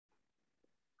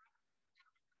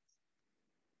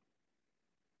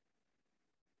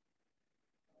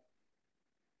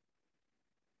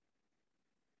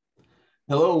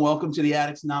Hello and welcome to the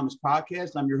Addicts Anonymous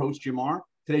podcast. I'm your host, Jamar.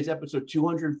 Today's episode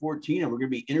 214, and we're going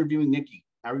to be interviewing Nikki.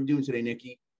 How are you doing today,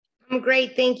 Nikki? I'm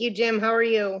great. Thank you, Jim. How are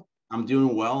you? I'm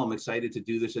doing well. I'm excited to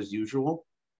do this as usual.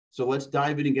 So let's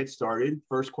dive in and get started.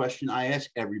 First question I ask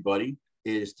everybody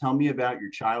is, tell me about your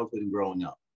childhood and growing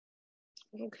up.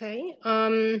 Okay.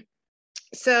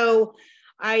 So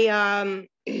I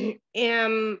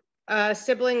am a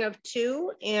sibling of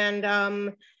two,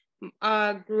 and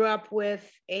grew up with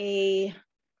a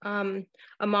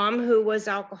mom who was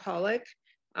alcoholic,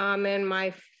 and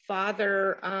my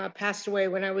father passed away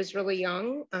when I was really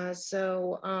young. How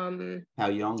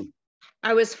young?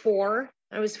 I was four.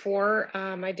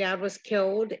 My dad was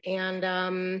killed,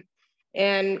 and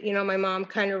my mom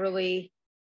kind of really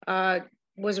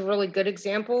was a really good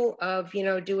example of,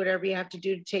 do whatever you have to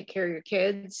do to take care of your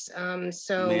kids.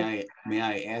 May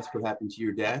I ask what happened to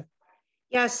your dad?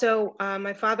 Yeah, so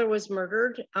my father was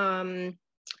murdered.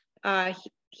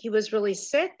 He was really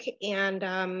sick,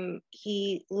 and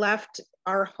he left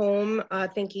our home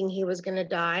thinking he was going to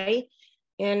die.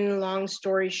 And long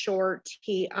story short,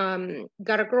 he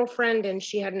got a girlfriend, and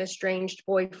she had an estranged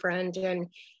boyfriend, and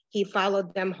he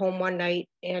followed them home one night,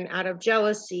 and out of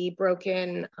jealousy broke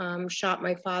in, shot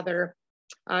my father,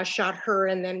 shot her,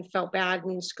 and then felt bad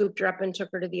and scooped her up and took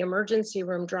her to the emergency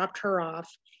room, dropped her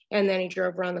off, and then he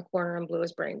drove around the corner and blew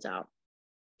his brains out.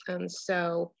 And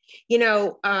so,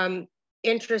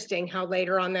 interesting how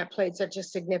later on that played such a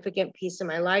significant piece of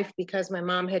my life, because my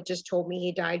mom had just told me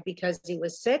he died because he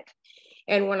was sick.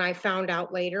 And when I found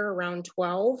out later, around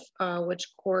 12,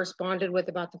 which corresponded with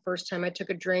about the first time I took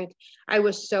a drink, I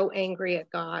was so angry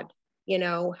at God.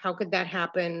 How could that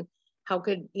happen? How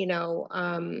could,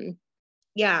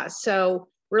 so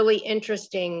really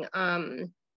interesting.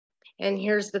 And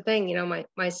here's the thing,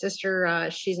 my sister,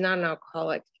 she's not an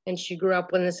alcoholic, and she grew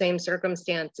up in the same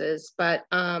circumstances, but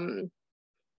childhood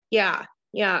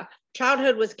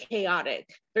was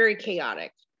chaotic, very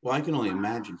chaotic. Well, I can only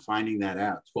imagine finding that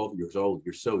out at 12 years old.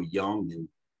 You're so young, and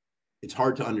it's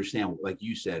hard to understand, like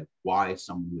you said, why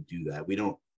someone would do that. We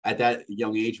don't, at that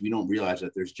young age, we don't realize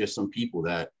that there's just some people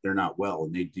that they're not well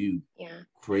and they do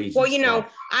crazy stuff.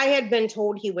 I had been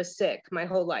told he was sick my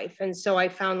whole life. And so I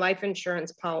found life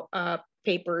insurance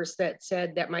papers that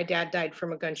said that my dad died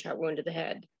from a gunshot wound to the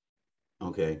head.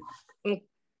 Okay.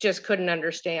 Just couldn't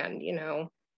understand, Yeah,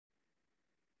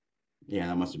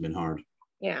 that must have been hard.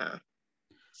 Yeah.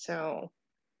 So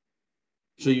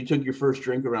you took your first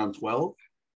drink around 12?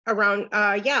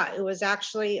 It was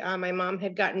actually, my mom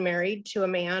had gotten married to a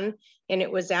man, and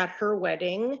it was at her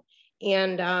wedding.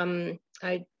 And I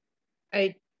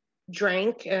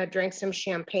drank some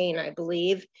champagne, I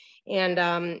believe,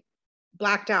 and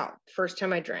blacked out first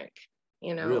time I drank,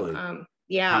 Really?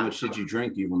 Yeah. How much did you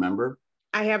drink? Do you remember?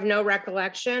 I have no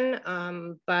recollection,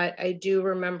 but I do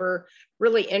remember,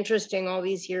 really interesting, all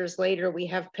these years later, we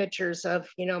have pictures of,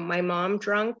 my mom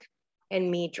drunk and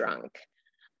me drunk.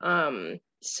 Yeah.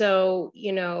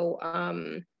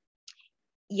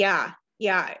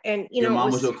 And, your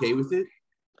mom was okay with it?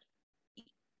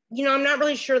 I'm not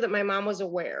really sure that my mom was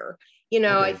aware. Okay.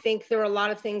 I think there were a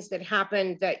lot of things that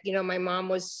happened that, my mom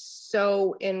was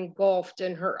so engulfed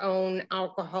in her own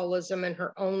alcoholism and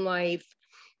her own life,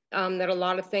 that a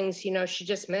lot of things, she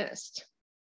just missed.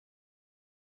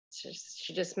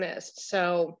 She just missed.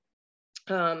 So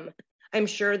I'm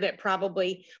sure that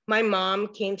probably my mom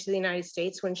came to the United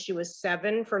States when she was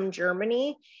 7 from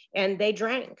Germany, and they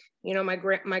drank.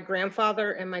 My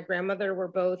grandfather and my grandmother were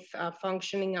both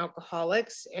functioning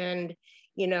alcoholics, and,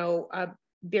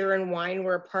 beer and wine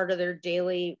were a part of their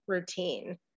daily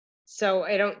routine. So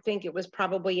I don't think it was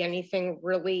probably anything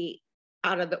really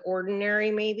out of the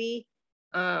ordinary, maybe.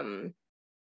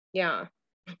 Yeah.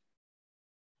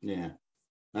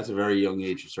 That's a very young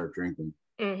age to start drinking.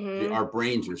 Mm-hmm. Our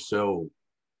brains are so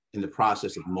in the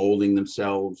process of molding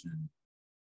themselves, and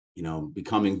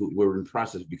we're in the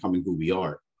process of becoming who we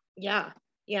are. Yeah.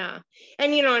 And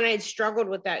and I struggled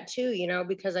with that too,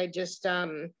 because I just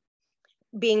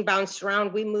being bounced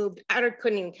around. We moved, I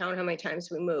couldn't even count how many times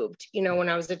we moved, when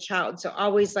I was a child. So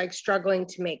always like struggling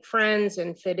to make friends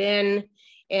and fit in.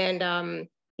 And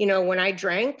when I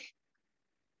drank,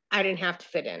 I didn't have to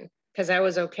fit in because I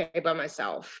was okay by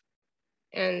myself.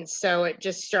 And so it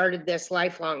just started this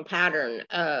lifelong pattern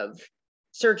of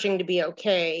searching to be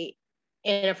okay.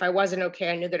 And if I wasn't okay,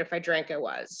 I knew that if I drank, I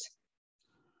was.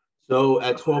 So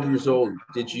at 12 years old,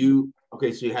 so you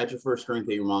had your first drink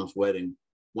at your mom's wedding.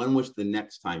 When was the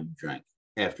next time you drank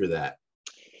after that?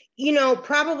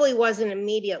 Probably wasn't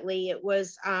immediately. It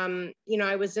was, I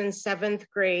was in 7th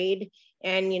grade,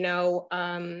 and,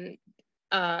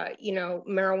 you know,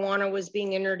 marijuana was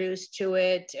being introduced to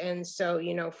it. And so,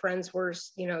 you know, friends were,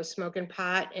 you know, smoking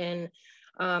pot. And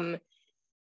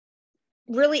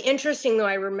really interesting though,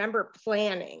 I remember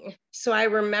planning. So I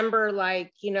remember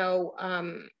like, you know,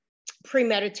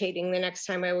 premeditating the next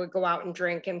time I would go out and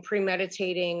drink, and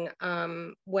premeditating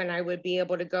when I would be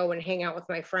able to go and hang out with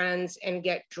my friends and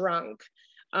get drunk.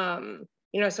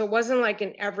 You know, so it wasn't like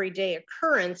an everyday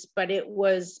occurrence, but it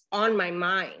was on my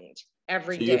mind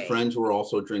every So day. your friends were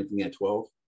also drinking at 12?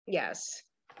 Yes.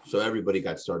 So everybody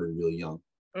got started really young.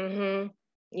 Mm-hmm.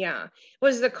 Yeah. It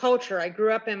was the culture. I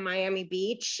grew up in Miami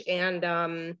Beach,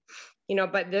 and you know,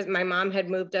 but my mom had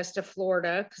moved us to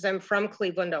Florida because I'm from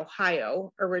Cleveland,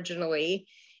 Ohio originally.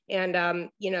 And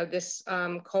you know, this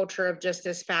culture of just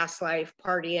this fast life,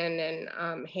 partying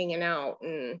and hanging out,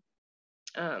 and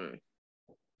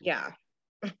yeah.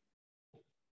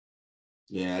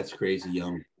 Yeah, that's crazy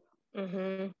young.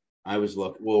 Mm-hmm. I was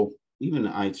lucky. Well, even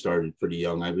I started pretty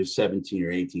young. I was 17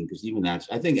 or 18, because even that's,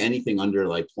 I think anything under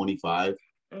like 25,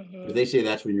 Mm-hmm. but they say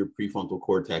that's when your prefrontal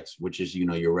cortex, which is, you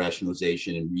know, your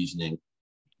rationalization and reasoning,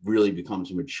 really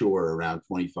becomes mature around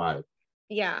 25.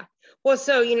 Yeah. Well,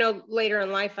 so, you know, later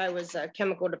in life, I was a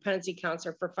chemical dependency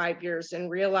counselor for 5 years, and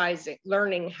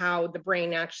learning how the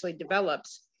brain actually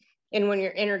develops. And when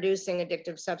you're introducing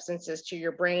addictive substances to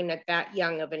your brain at that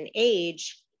young of an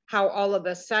age, how all of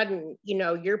a sudden, you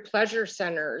know, your pleasure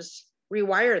centers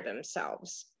rewire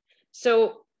themselves.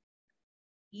 So,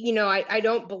 you know, I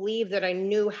don't believe that I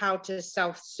knew how to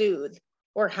self-soothe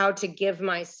or how to give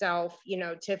myself, you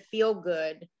know, to feel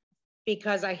good,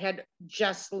 because I had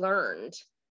just learned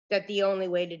that the only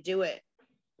way to do it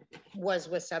was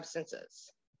with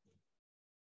substances.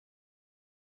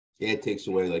 Yeah, it takes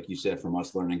away, like you said, from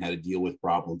us learning how to deal with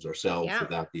problems ourselves Yeah.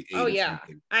 without the Oh aid of yeah.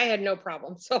 something. I had no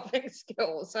problem solving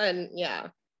skills, and yeah.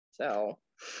 So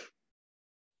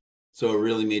So it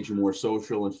really made you more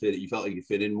social and fit. You felt like you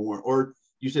fit in more, or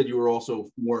you said you were also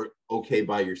more okay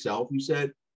by yourself. You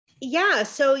said, yeah.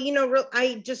 So, you know,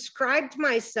 I described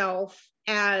myself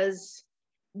as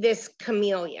this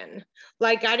chameleon.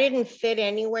 Like I didn't fit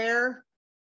anywhere,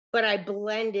 but I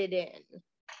blended in.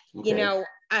 You okay, know,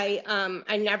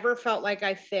 I never felt like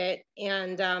I fit.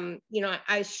 And you know,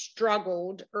 I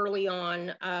struggled early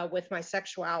on with my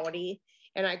sexuality,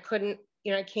 and I couldn't,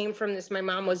 you know, I came from this, my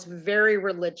mom was very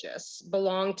religious,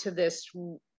 belonged to this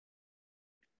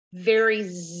very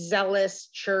zealous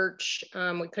church.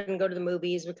 We couldn't go to the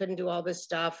movies, we couldn't do all this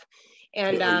stuff.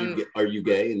 And so are you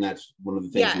gay? And that's one of the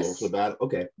things you also yes, about.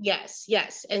 Okay,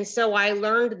 yes. And so I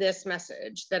learned this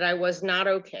message that I was not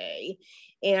okay.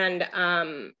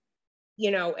 And you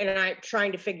know, and I'm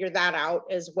trying to figure that out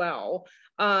as well.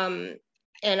 And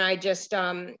I just,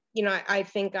 you know, I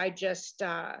think I just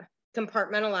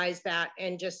compartmentalized that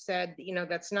and just said, you know,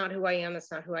 that's not who I am.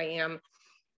 That's not who I am.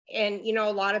 And, you know,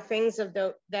 a lot of things of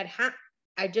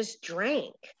I just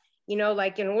drank, you know,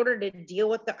 like in order to deal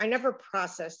with I never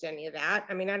processed any of that.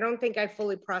 I mean, I don't think I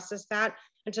fully processed that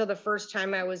until the first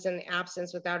time I was in the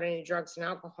absence without any drugs and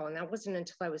alcohol. And that wasn't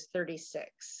until I was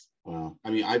 36. I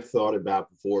mean, I've thought about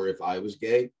before, if I was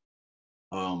gay,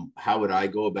 how would I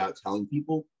go about telling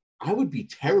people? I would be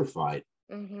terrified,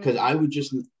 because Mm-hmm. I would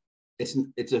just, it's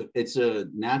a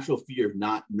natural fear of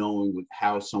not knowing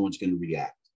how someone's going to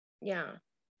react, Yeah.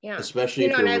 Yeah. especially You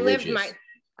if know, and they're religious.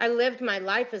 I lived my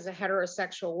life as a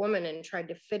heterosexual woman and tried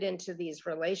to fit into these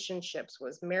relationships,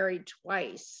 was married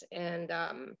twice, and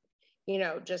you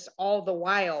know, just all the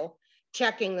while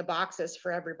checking the boxes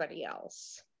for everybody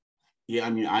else. Yeah, I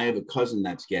mean, I have a cousin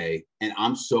that's gay, and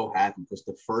I'm so happy, because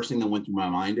the first thing that went through my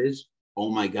mind is, oh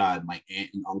my God, my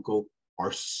aunt and uncle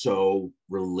are so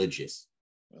religious.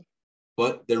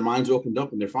 But their minds opened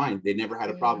up and they're fine. They never had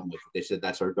a Mm-hmm. problem with it. They said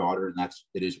that's our daughter, and that's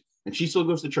it is. And she still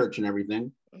goes to church and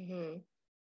everything. Mm-hmm.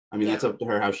 I mean, that's Yeah. up to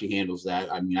her how she handles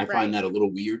that. I mean, I find Right. that a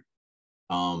little weird.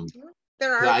 Um,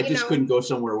 There because are, I you just know, couldn't go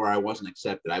somewhere where I wasn't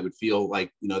accepted. I would feel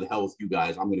like, you know, the hell with you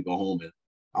guys. I'm going to go home and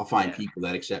I'll find yeah, people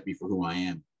that accept me for who I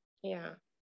am. yeah,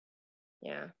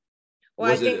 yeah. Well,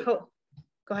 I Was think, it? go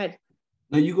ahead.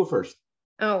 No, you go first.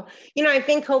 Oh, you know, I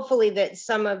think hopefully that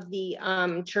some of the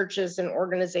churches and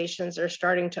organizations are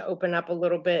starting to open up a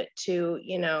little bit to,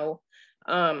 you know,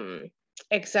 um,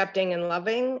 accepting and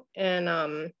loving.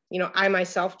 And, you know, I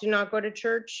myself do not go to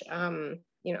church.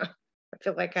 You know, I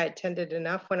feel like I attended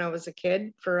enough when I was a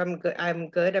kid for I'm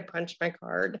good, I punched my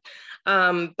card.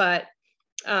 But,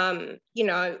 you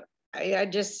know, I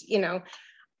just, you know,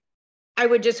 I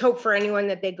would just hope for anyone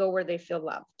that they go where they feel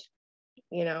loved.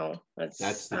 You know, That's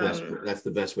it's the best. That's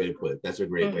the best way to put it. That's a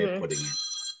great way of mhm, putting it.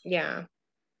 yeah.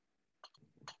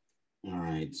 All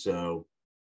right. So,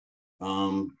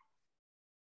 um,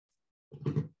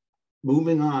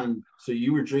 moving on. So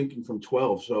you were drinking from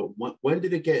 12. So when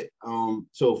did it get,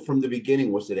 so from the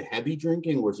beginning, was it a heavy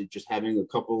drinking? Or was it just having a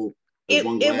couple, it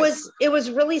one it glass? was it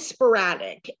was really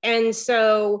sporadic. And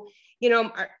so, you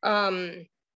know,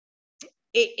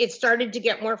 it started to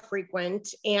get more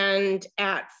frequent. And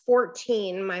at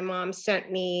 14, my mom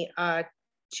sent me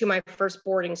to my first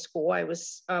boarding school.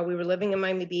 We were living in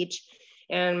Miami Beach,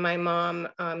 and my mom,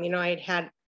 you know, I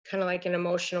had kind of like an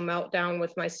emotional meltdown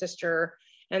with my sister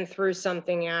and threw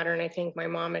something at her. And I think my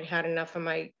mom had had enough of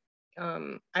my,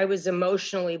 I was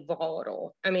emotionally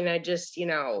volatile. I mean, I just, you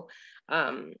know,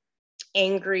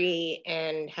 angry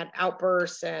and had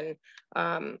outbursts, and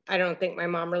I don't think my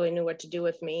mom really knew what to do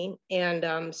with me.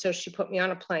 And so she put me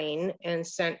on a plane and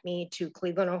sent me to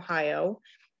Cleveland, Ohio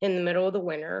in the middle of the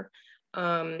winter.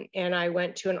 And I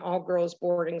went to an all-girls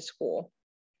boarding school.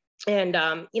 And,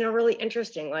 you know, really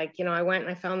interesting. Like, you know, I went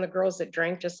and I found the girls that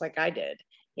drank just like I did,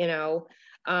 you know.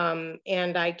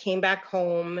 And I came back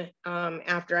home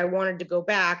after I wanted to go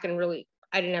back, and really,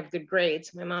 I didn't have good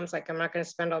grades. My mom's like, I'm not going to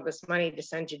spend all this money to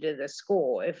send you to this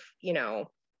school if, you know,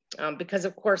 because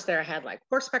of course there I had like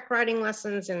horseback riding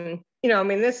lessons. And, you know, I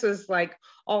mean, this was like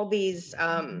all these,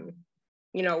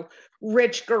 you know,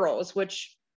 rich girls,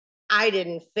 which I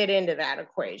didn't fit into that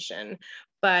equation.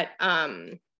 But,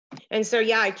 and so,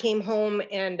 yeah, I came home,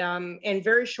 and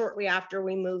very shortly after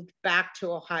we moved back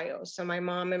to Ohio. So my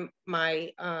mom and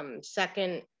my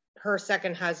her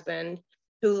second husband,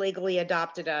 who legally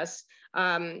adopted us,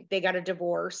 they got a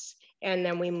divorce, and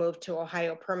then we moved to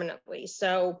Ohio permanently.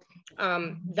 So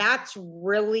that's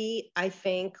really, I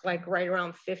think, like right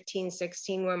around 15,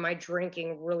 16, when my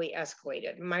drinking really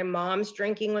escalated. My mom's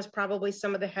drinking was probably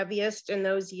some of the heaviest in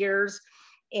those years.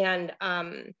 And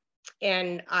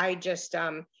I just,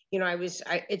 you know,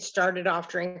 it started off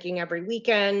drinking every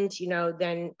weekend, you know,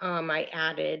 then I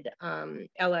added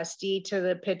LSD to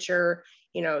the picture,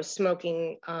 you know,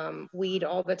 smoking weed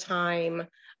all the time.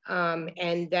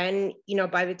 And then, you know,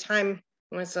 by the time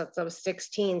I was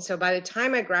 16. So by the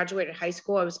time I graduated high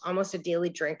school, I was almost a daily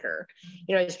drinker.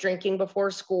 You know, I was drinking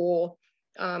before school,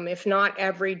 if not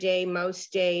every day,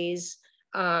 most days,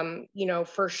 you know,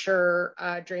 for sure,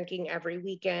 drinking every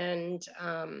weekend.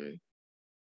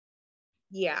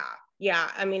 Yeah.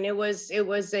 I mean, it was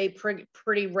a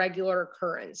pretty regular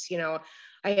occurrence. You know,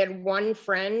 I had one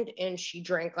friend and she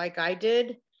drank like I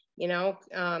did, you know,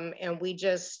 and we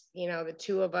just, you know, the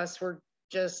two of us were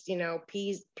just, you know,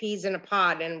 peas in a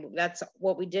pod, and that's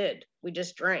what we did. We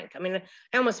just drank. I mean,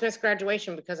 I almost missed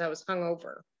graduation because I was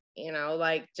hungover, you know,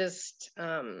 like just,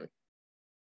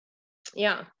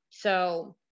 yeah.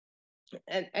 So,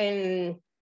 and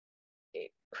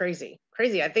crazy.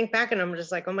 I think back and I'm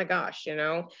just like, oh my gosh, you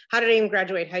know, how did I even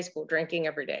graduate high school drinking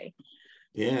every day?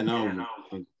 Yeah, no,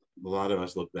 a lot of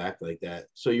us look back like that.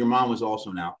 So your mom was also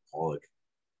an alcoholic.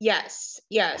 Yes.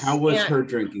 How was her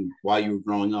drinking while you were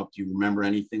growing up? Do you remember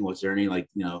anything? Was there any, like,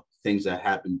 you know, things that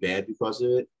happened bad because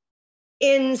of it?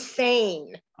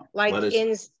 Insane, like Let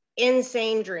us.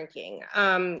 insane drinking.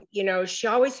 You know, she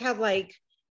always had like,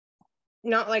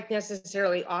 not like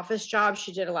necessarily office jobs.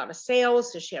 She did a lot of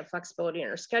sales, so she had flexibility in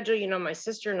her schedule. You know, my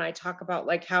sister and I talk about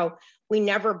like how we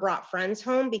never brought friends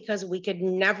home because we could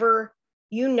never,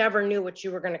 you never knew what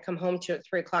you were going to come home to at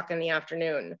 3 o'clock in the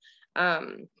afternoon.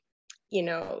 You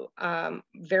know,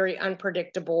 very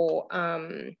unpredictable.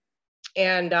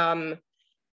 And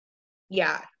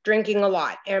yeah, drinking a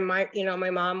lot. And you know,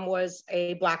 my mom was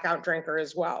a blackout drinker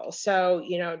as well. So,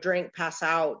 you know, drink, pass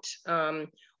out,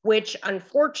 which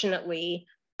unfortunately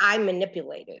I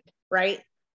manipulated, right?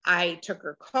 I took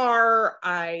her car,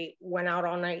 I went out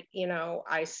all night, you know,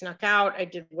 I snuck out, I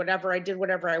did whatever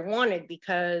I wanted,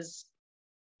 because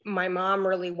my mom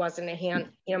really wasn't you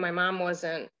know, my mom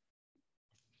wasn't,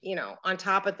 you know, on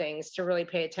top of things to really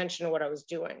pay attention to what I was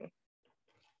doing.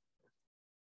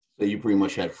 So you pretty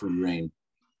much had free reign.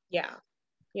 Yeah.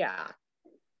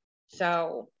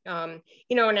 So,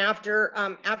 you know, and after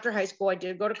high school, I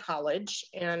did go to college,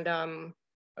 and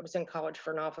I was in college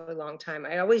for an awfully long time.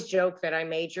 I always joke that I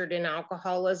majored in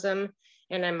alcoholism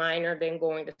and I minored in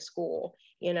going to school.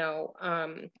 You know,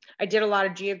 I did a lot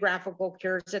of geographical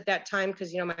cures at that time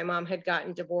because, you know, my mom had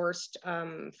gotten divorced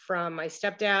from my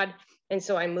stepdad. And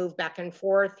so I moved back and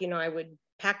forth. You know, I would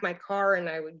pack my car and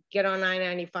I would get on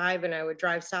I-95 and I would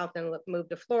drive south and move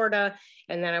to Florida.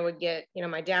 And then I would get, you know,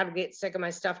 my dad would get sick of my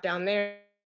stuff down there.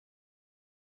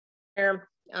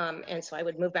 And so I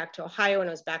would move back to Ohio, and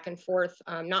I was back and forth.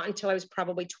 Not until I was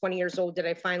probably 20 years old did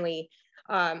I finally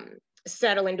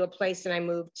settle into a place, and I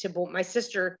moved to my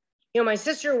sister. You know, my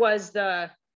sister was the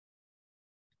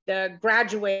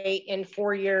graduate in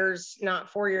 4 years, not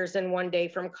 4 years and one day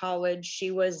from college. She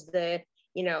was the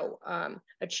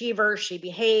achiever. She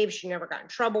behaved. She never got in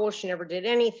trouble. She never did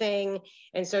anything.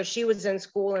 And so she was in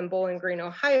school in Bowling Green,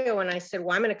 Ohio. And I said,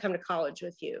 well, I'm going to come to college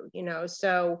with you,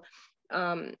 So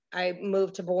I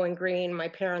moved to Bowling Green. My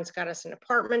parents got us an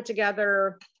apartment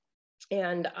together.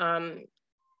 And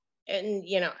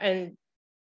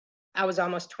I was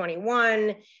almost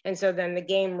 21. And so then the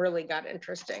game really got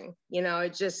interesting.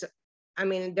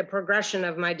 The progression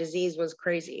of my disease was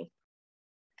crazy.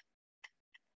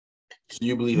 So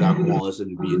you believe alcoholism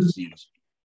to be a disease?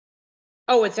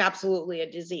 Oh, it's absolutely a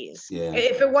disease. Yeah.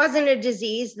 If it wasn't a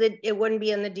disease, that it wouldn't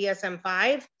be in the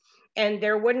DSM-5, and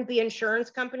there wouldn't be insurance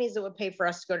companies that would pay for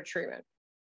us to go to treatment.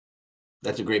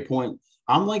 That's a great point.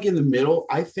 I'm like in the middle.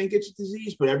 I think it's a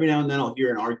disease, but every now and then I'll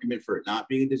hear an argument for it not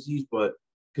being a disease. But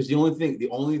because the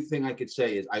only thing I could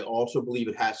say is I also believe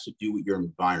it has to do with your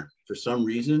environment. For some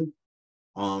reason,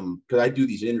 because I do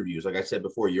these interviews, like I said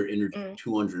before, you're interviewed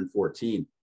 214.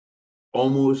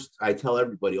 I tell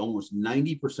everybody, almost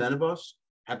 90% of us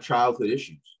have childhood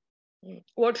issues.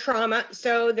 Well, trauma.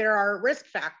 So there are risk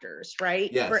factors, right?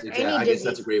 Yes, exactly. I guess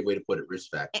that's a great way to put it. Risk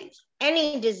factors.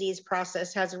 Any disease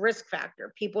process has a risk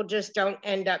factor. People just don't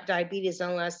end up diabetes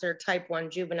unless they're type 1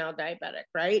 juvenile diabetic,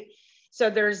 right? So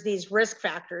there's these risk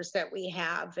factors that we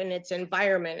have, and it's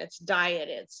environment, it's diet,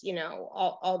 it's,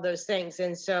 all those things.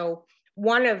 And so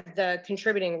one of the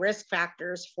contributing risk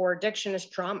factors for addiction is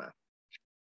trauma.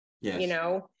 Yes.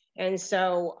 And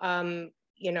so,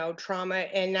 trauma,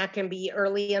 and that can be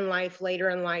early in life,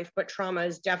 later in life, but trauma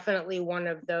is definitely one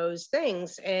of those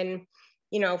things. And,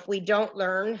 if we don't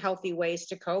learn healthy ways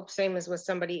to cope, same as with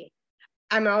somebody,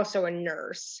 I'm also a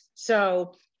nurse.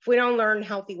 So if we don't learn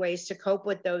healthy ways to cope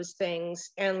with those things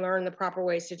and learn the proper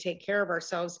ways to take care of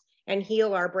ourselves and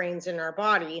heal our brains and our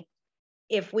body,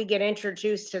 if we get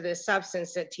introduced to this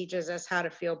substance that teaches us how to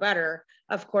feel better,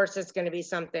 of course, it's going to be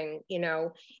something,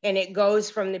 and it goes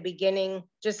from the beginning,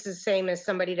 just the same as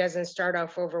somebody doesn't start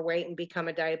off overweight and become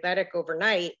a diabetic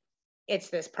overnight. It's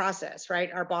this process,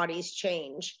 right? Our bodies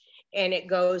change, and it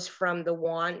goes from the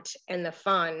want and the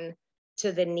fun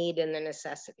to the need and the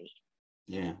necessity.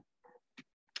 Yeah.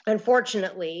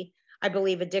 Unfortunately, I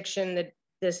believe addiction,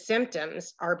 the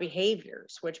symptoms are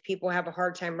behaviors, which people have a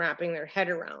hard time wrapping their head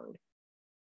around.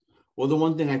 Well, the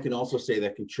one thing I can also say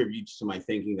that contributes to my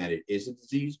thinking that it is a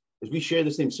disease is we share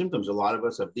the same symptoms. A lot of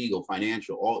us have legal,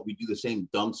 financial, we do the same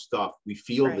dumb stuff. We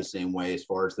feel the same way as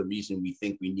far as the reason we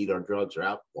think we need our drugs or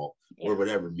alcohol or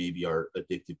whatever, maybe our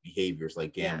addictive behaviors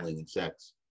like gambling and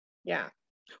sex. Yeah.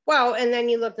 Well, and then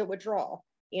you look at withdrawal,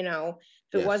 if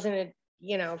it wasn't,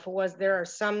 there are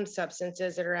some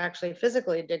substances that are actually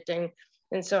physically addicting.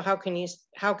 And so how can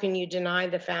you deny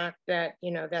the fact that,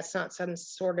 that's not some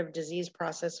sort of disease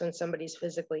process when somebody's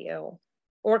physically ill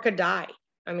or could die?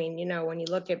 I mean, when you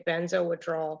look at benzo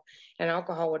withdrawal and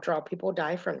alcohol withdrawal, people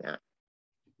die from that.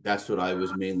 That's what I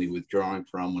was mainly withdrawing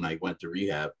from when I went to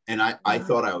rehab. And I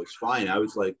thought I was fine. I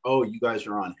was like, oh, you guys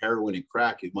are on heroin and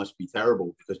crack. It must be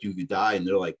terrible because you could die. And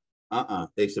they're like,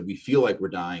 They said, we feel like we're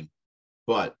dying,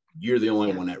 but you're the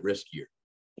only one at risk here.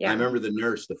 Yeah. I remember the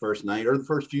nurse the first night or the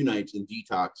first few nights in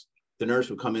detox, the nurse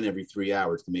would come in every 3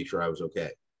 hours to make sure I was okay.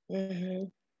 Mm-hmm.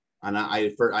 And I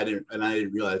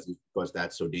didn't realize it was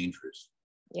that so dangerous.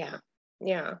 Yeah.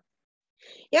 Yeah.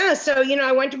 Yeah. So,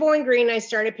 I went to Bowling Green. I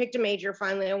picked a major.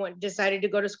 Finally, decided to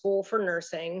go to school for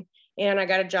nursing, and I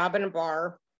got a job in a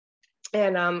bar.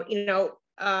 And,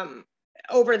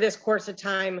 over this course of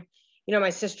time, my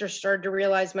sister started to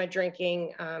realize my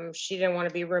drinking. She didn't want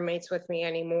to be roommates with me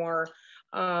anymore.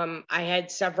 I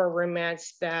had several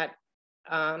roommates that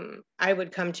I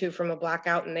would come to from a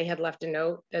blackout, and they had left a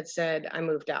note that said, I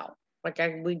moved out.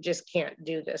 We just can't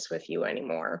do this with you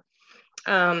anymore.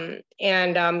 I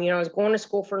was going to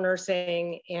school for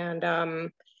nursing,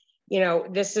 and,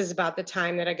 this is about the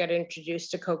time that I got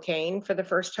introduced to cocaine for the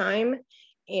first time.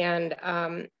 And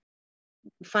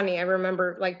funny, I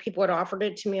remember people had offered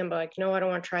it to me. I'm like, no, I don't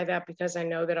want to try that because I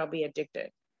know that I'll be addicted.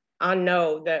 I'll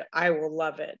know that I will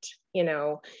love it, and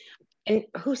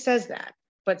who says that?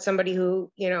 But somebody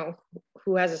who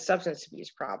has a substance abuse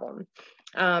problem.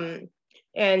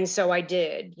 And so I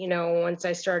did, once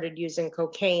I started using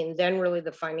cocaine, then really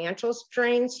the financial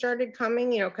strain started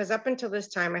coming, because up until this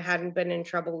time I hadn't been in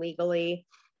trouble legally.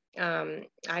 I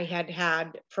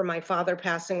had, for my father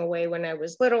passing away when I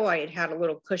was little, I had a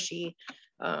little cushy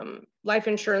life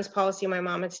insurance policy my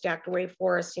mom had stacked away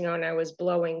for us, and I was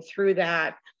blowing through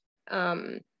that.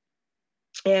 And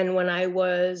when I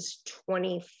was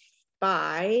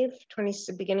 25,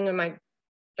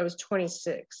 I was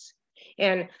 26.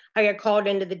 And I got called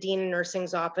into the dean of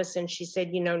nursing's office, and she said,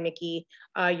 Nikki,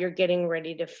 you're getting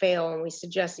ready to fail, and we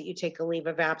suggest that you take a leave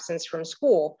of absence from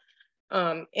school.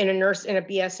 in a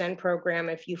BSN program,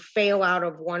 if you fail out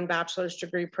of one bachelor's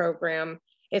degree program,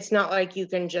 it's not like you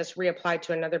can just reapply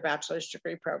to another bachelor's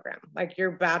degree program. Like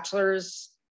your bachelor's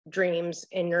dreams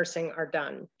in nursing are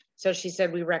done. So she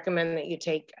said, we recommend that you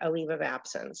take a leave of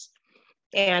absence.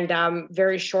 And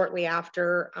very shortly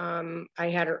after,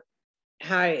 I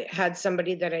had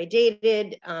somebody that I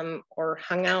dated or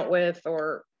hung out with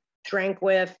or drank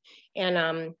with.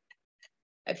 And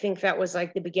I think that was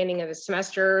like the beginning of the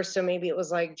semester. So maybe it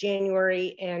was like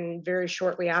January. And very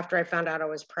shortly after, I found out I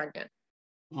was pregnant.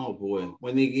 Oh boy.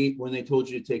 When they told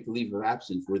you to take a leave of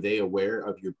absence, were they aware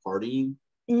of your partying?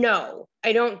 No,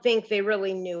 I don't think they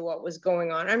really knew what was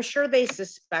going on. I'm sure they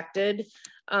suspected,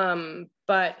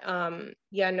 but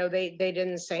yeah, no, they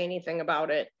didn't say anything about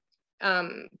it.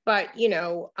 But you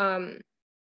know, and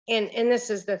this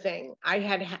is the thing. I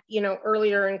had, you know,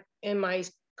 earlier in my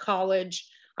college,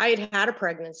 I had a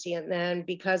pregnancy, and then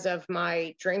because of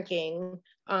my drinking,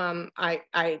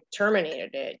 I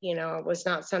terminated it. You know, it was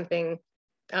not something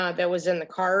that was in the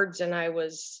cards, and I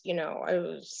was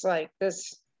like,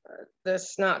 this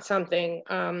not something.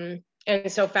 And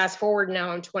so fast forward, now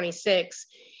I'm 26,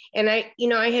 and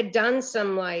I had done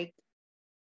some, like,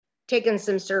 taken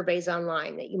some surveys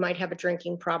online that you might have a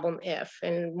drinking problem if,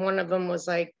 and one of them was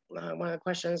like, one of the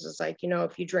questions was like,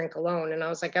 if you drink alone. And I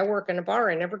was like, I work in a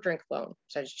bar, I never drink alone.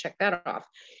 So I just checked that off.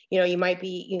 You might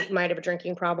have a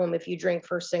drinking problem if you drink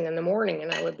first thing in the morning.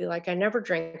 And I would be like, I never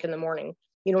drink in the morning.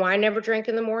 You know why I never drank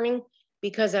in the morning?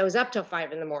 Because I was up till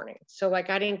 5 a.m. So like,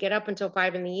 I didn't get up until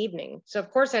 5 p.m. So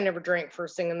of course I never drank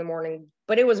first thing in the morning,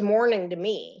 but it was morning to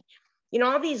me.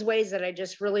 All these ways that I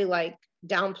just really like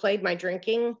downplayed my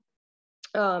drinking.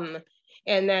 And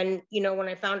then, when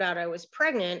I found out I was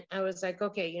pregnant, I was like,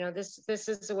 okay, this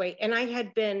is the way. And I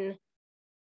had been,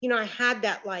 I had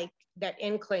that, like, that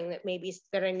inkling that maybe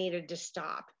that I needed to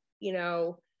stop,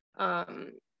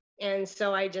 and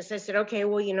so I said, okay,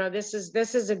 well, this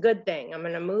is a good thing. I'm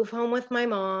going to move home with my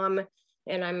mom,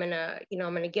 and I'm going to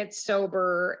get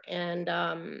sober. And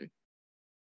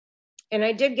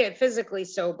I did get physically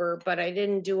sober, but I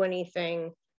didn't do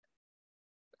anything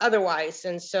otherwise.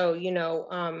 And so,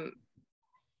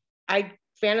 I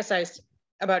fantasized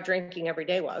about drinking every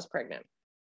day while I was pregnant.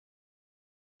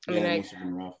 It must have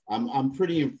been rough. I'm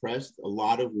pretty impressed. A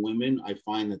lot of women, I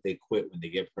find that they quit when they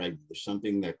get pregnant. There's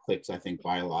something that clicks, I think,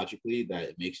 biologically, that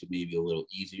it makes it maybe a little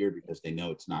easier because they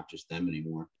know it's not just them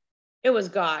anymore. It was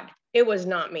God. It was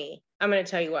not me. I'm going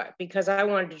to tell you what, because I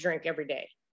wanted to drink every day.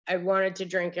 I wanted to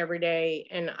drink every day,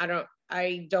 and I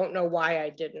don't know why I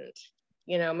didn't.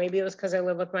 Maybe it was because I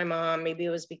live with my mom. Maybe it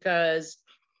was because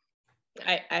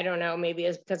I don't know. Maybe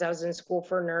it's because I was in school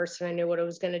for a nurse and I knew what I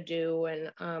was going to do. And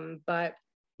but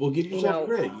well, give yourself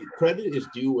credit. Credit is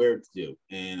due where it's due,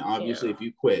 and obviously, if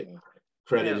you quit,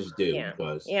 credit is due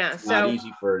because it's not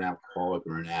easy for an alcoholic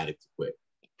or an addict to quit.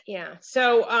 Yeah.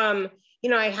 So I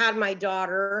had my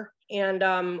daughter, and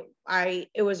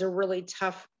it was a really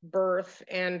tough birth,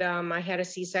 and I had a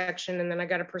C-section, and then I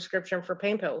got a prescription for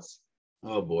pain pills.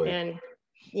 Oh boy. And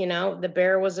the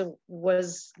bear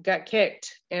got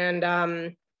kicked,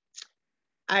 and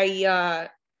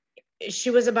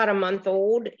she was about a month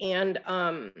old, and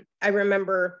I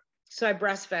remember, so I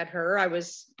breastfed her. I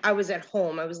was at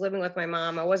home. I was living with my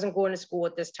mom. I wasn't going to school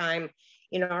at this time.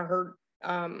 Her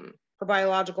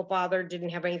biological father didn't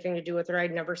have anything to do with her.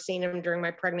 I'd never seen him during my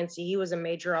pregnancy. He was a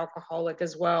major alcoholic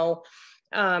as well.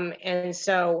 And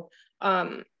so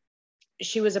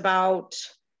she was about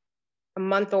a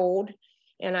month old,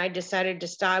 and I decided to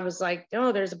stop. I was like,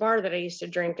 oh, there's a bar that I used to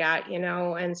drink at,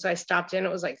 and so I stopped in.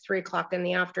 It was like 3:00 in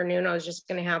the afternoon. I was just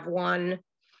going to have one.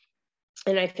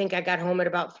 And I think I got home at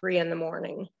about 3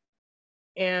 a.m.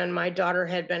 And my daughter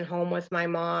had been home with my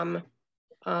mom,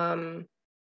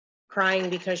 crying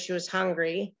because she was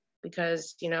hungry,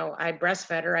 because, I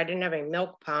breastfed her. I didn't have any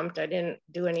milk pumped. I didn't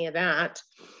do any of that.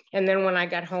 And then when I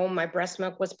got home, my breast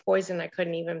milk was poisoned. I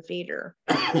couldn't even feed her,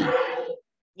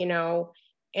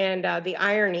 And the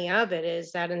irony of it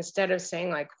is that instead of saying,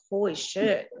 like, holy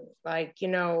shit, like,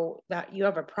 that you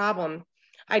have a problem,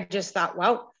 I just thought,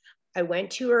 well, I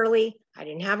went too early. I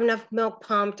didn't have enough milk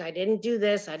pumped. I didn't do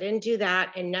this. I didn't do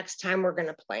that. And next time we're going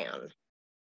to plan.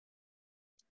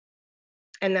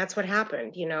 And that's what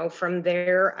happened. From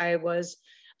there, I was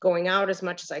going out as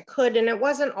much as I could. And it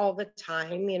wasn't all the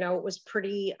time, it was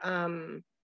pretty,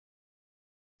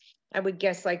 I would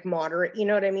guess, like, moderate, you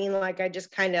know what I mean? Like, I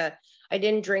just I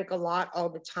didn't drink a lot all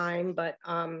the time, but,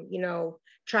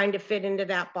 trying to fit into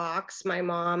that box. My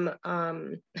mom,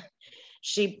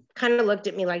 she kind of looked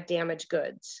at me like damaged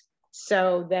goods.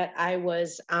 So that I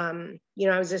was, I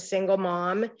was a single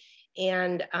mom,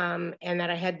 and that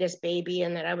I had this baby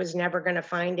and that I was never going to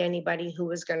find anybody who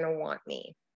was going to want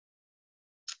me.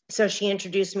 So she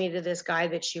introduced me to this guy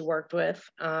that she worked with,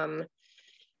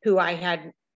 who I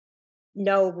had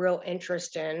no real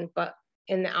interest in, but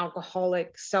in the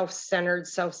alcoholic, self-centered,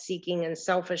 self-seeking, and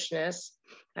selfishness,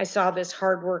 I saw this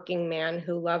hardworking man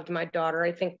who loved my daughter.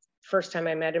 I think first time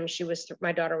I met him,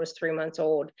 my daughter was 3 months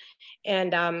old,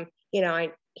 and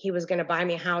he was going to buy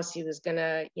me a house. He was going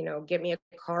to, get me a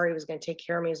car. He was going to take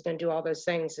care of me. He was going to do all those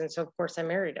things, and so of course I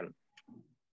married him.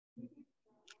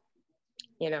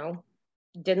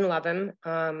 Didn't love him.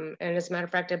 And as a matter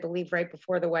of fact, I believe right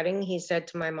before the wedding, he said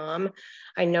to my mom,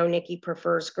 I know Nikki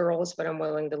prefers girls, but I'm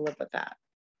willing to live with that.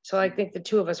 So I think the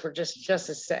two of us were just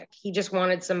as sick. He just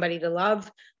wanted somebody to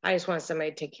love. I just wanted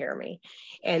somebody to take care of me.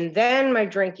 And then my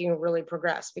drinking really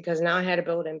progressed because now I had a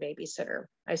built-in babysitter.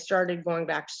 I started going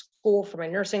back to school for my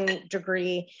nursing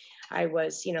degree. I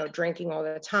was, drinking all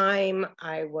the time.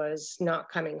 I was not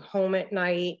coming home at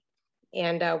night.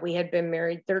 And we had been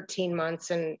married 13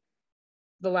 months, and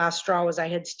the last straw was I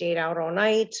had stayed out all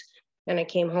night, and I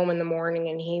came home in the morning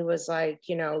and he was like,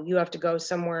 you have to go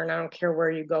somewhere and I don't care where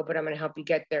you go, but I'm going to help you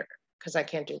get there because I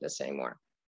can't do this anymore.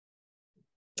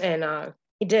 And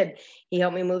he did. He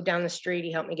helped me move down the street.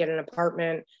 He helped me get an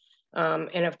apartment.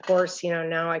 And of course,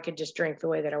 now I could just drink the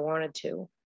way that I wanted to,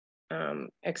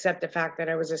 except the fact that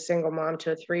I was a single mom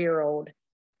to a 3-year-old.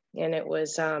 And it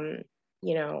was,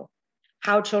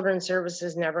 how children's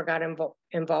services never got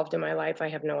involved in my life. I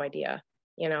have no idea.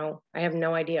 I have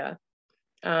no idea.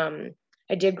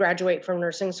 I did graduate from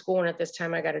nursing school, and at this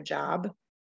time I got a job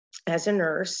as a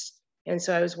nurse. And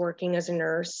so I was working as a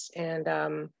nurse.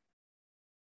 And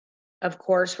of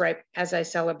course, right as I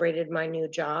celebrated my new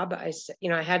job, I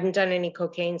hadn't done any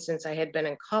cocaine since I had been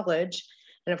in college.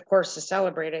 And of course, to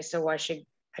celebrate, I said, well, I should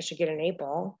get an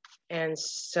 8-ball. And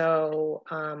so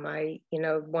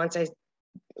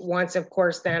once of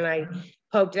course, then I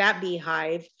poked that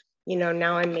beehive.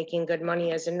 Now I'm making good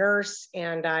money as a nurse,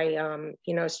 and I,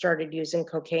 started using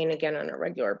cocaine again on a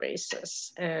regular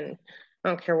basis. And I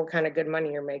don't care what kind of good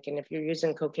money you're making. If you're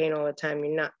using cocaine all the time,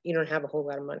 you don't have a whole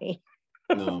lot of money.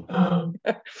 No.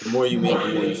 The more you make,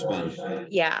 the more you spend.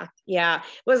 Yeah. It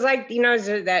was like,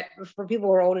 that for people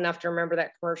who are old enough to remember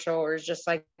that commercial, or it's just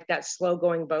like that slow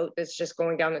going boat that's just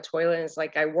going down the toilet. And it's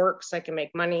like, I work so I can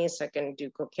make money, so I can do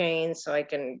cocaine, so I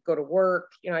can go to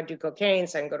work. I do cocaine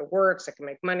so I can go to work, so I can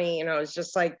make money. It's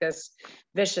just like this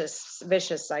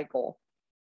vicious cycle.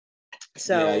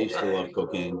 So yeah, I used to love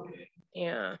cocaine.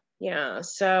 Yeah.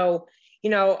 So,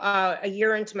 a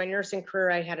year into my nursing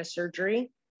career, I had a surgery.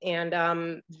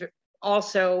 And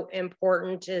also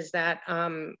important is that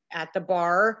at the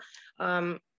bar,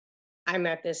 I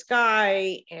met this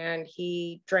guy, and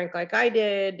he drank like I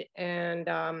did. And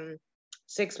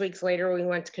 6 weeks later, we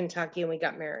went to Kentucky and we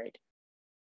got married.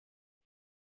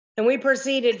 And we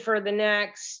proceeded for the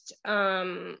next,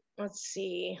 let's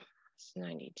see, it's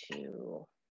 92, I'm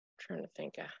trying to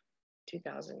think of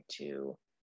 2002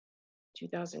 to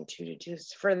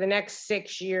for the next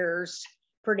 6 years.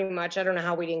 Pretty much. I don't know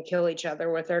how we didn't kill each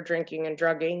other with our drinking and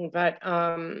drugging, but,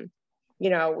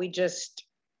 we just,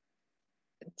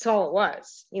 it's all it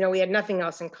was. We had nothing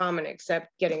else in common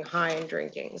except getting high and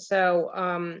drinking. So,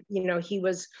 he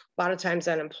was a lot of times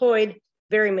unemployed,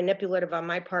 very manipulative on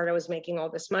my part. I was making all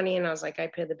this money, and I was like, I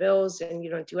pay the bills and you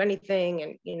don't do anything.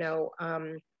 And,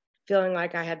 feeling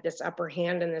like I had this upper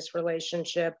hand in this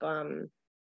relationship. So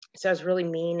I was really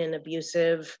mean and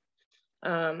abusive.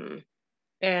 And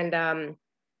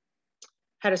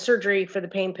had a surgery for the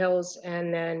pain pills.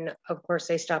 And then of course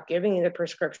they stopped giving you the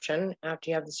prescription after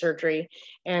you have the surgery.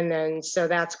 And then, so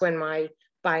that's when my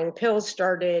buying pills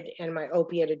started and my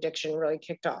opiate addiction really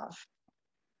kicked off.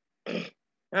 I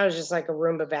was just like a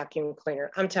Roomba vacuum cleaner.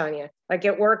 I'm telling you, like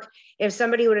at work, if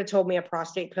somebody would have told me a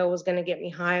prostate pill was going to get me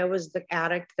high, I was the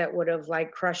addict that would have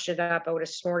like crushed it up. I would have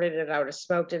snorted it. I would have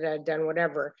smoked it. I'd done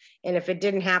whatever. And if it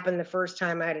didn't happen the first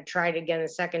time, I'd have tried again the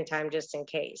second time, just in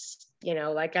case,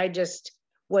 like I just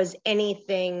was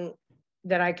anything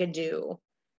that I could do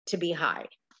to be high.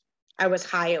 I was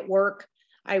high at work.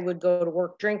 I would go to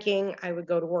work drinking. I would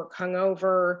go to work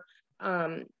hungover.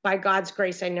 By God's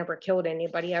grace, I never killed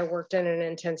anybody. I worked in an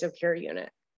intensive care unit.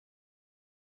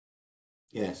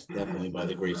 Yes, definitely by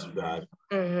the grace of God.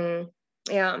 Mm-hmm.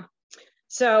 Yeah.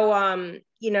 So,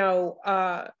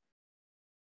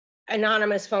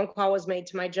 anonymous phone call was made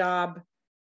to my job.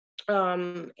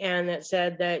 And it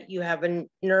said that you have a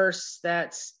nurse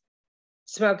that's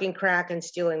smoking crack and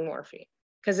stealing morphine.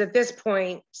 Because at this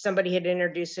point, somebody had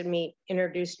introduced me to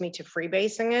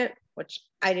freebasing it, which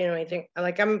I didn't really think,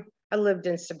 like, I'm I lived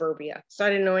in suburbia, so I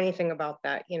didn't know anything about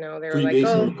that. You know, they were So you like,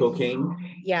 basically oh,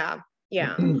 cocaine? yeah,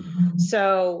 yeah.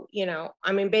 So, you know,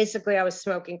 I mean, basically I was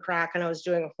smoking crack and I was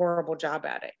doing a horrible job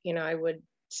at it. You know, I would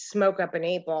smoke up an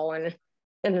 8 ball and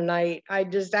in the night. I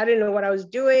didn't know what I was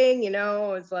doing, you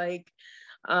know. It's like,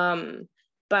 and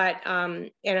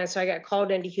so I got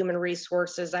called into human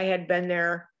resources. I had been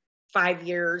there 5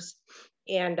 years,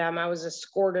 and I was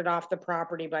escorted off the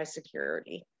property by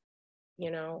security, you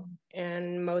know.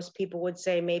 And most people would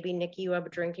say, maybe, Nikki, you have a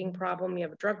drinking problem, you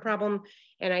have a drug problem.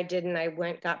 And I didn't. I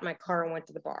got my car and went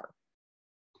to the bar,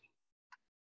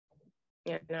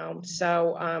 you know.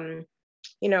 So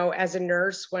you know, as a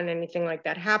nurse, when anything like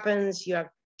that happens, you have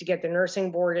to get the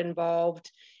nursing board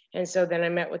involved. And so then I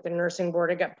met with the nursing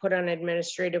board. I got put on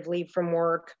administrative leave from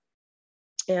work,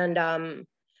 and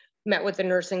met with the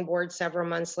nursing board several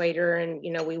months later. And,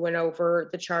 you know, we went over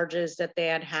the charges that they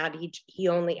had. He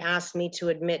only asked me to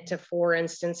admit to 4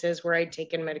 instances where I'd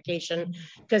taken medication.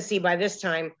 Because, see, by this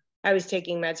time, I was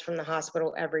taking meds from the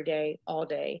hospital every day, all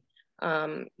day,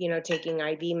 you know, taking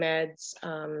IV meds,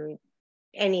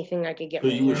 anything I could get. So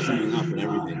you were shooting up and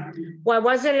everything? Well, I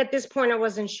wasn't at this point. I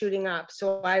wasn't shooting up.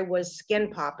 So I was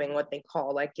skin popping, what they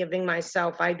call, like giving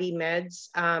myself IV meds,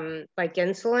 like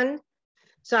insulin.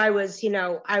 So I was, you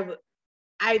know,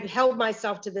 I held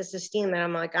myself to this esteem that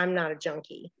I'm like, I'm not a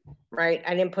junkie, right?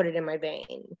 I didn't put it in my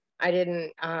vein. I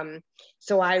didn't.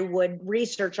 So I would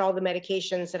research all the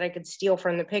medications that I could steal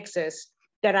from the Pyxis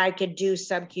that I could do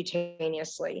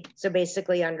subcutaneously. So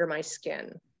basically under my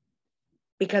skin,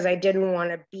 because I didn't want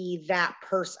to be that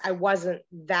person. I wasn't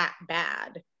that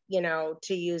bad, you know,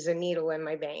 to use a needle in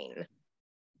my vein.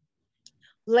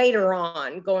 Later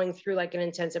on, going through like an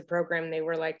intensive program, they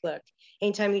were like, look,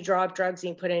 anytime you draw up drugs and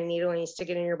you put in a needle and you stick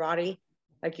it in your body,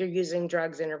 like you're using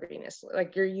drugs intravenously,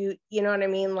 like you know what I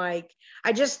mean? Like,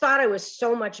 I just thought I was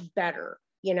so much better,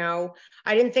 you know.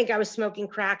 I didn't think I was smoking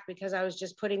crack because I was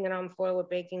just putting it on foil with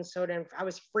baking soda and I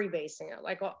was freebasing it.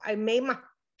 Like, I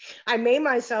made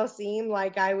myself seem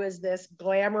like I was this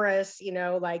glamorous, you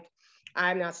know, like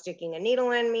I'm not sticking a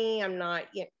needle in me. I'm not,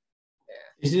 you know.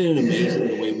 Isn't it amazing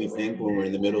the way we think when we're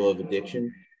in the middle of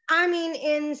addiction? I mean,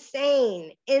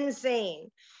 insane.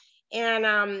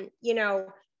 And, you know,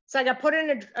 so I got put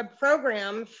in a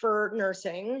program for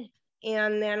nursing.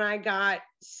 And then I got,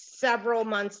 several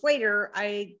months later,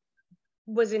 I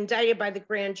was indicted by the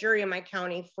grand jury in my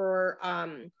county for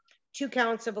 2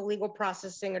 counts of illegal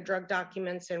processing of drug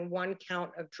documents and 1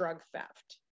 count of drug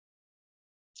theft.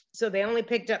 So they only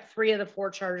picked up 3 of the 4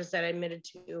 charges that I admitted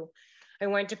to. I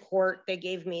went to court. They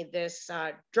gave me this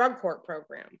drug court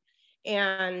program.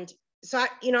 And so,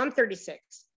 you know, I'm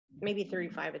 36, maybe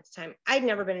 35 at the time. I'd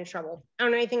never been in trouble. I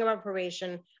don't know anything about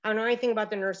probation. I don't know anything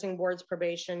about the nursing board's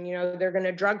probation. You know, they're going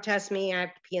to drug test me. I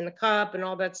have to pee in the cup and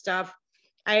all that stuff.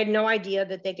 I had no idea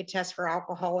that they could test for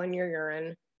alcohol in your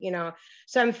urine, you know.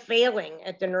 So I'm failing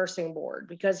at the nursing board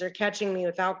because they're catching me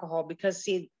with alcohol. Because,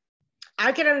 see,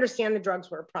 I could understand the drugs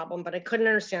were a problem, but I couldn't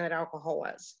understand that alcohol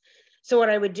was. So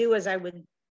what I would do is I would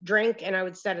drink and I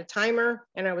would set a timer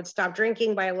and I would stop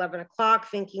drinking by 11 o'clock,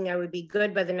 thinking I would be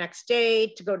good by the next day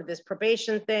to go to this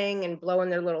probation thing and blow in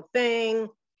their little thing.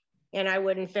 And I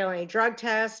wouldn't fail any drug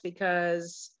tests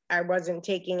because I wasn't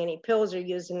taking any pills or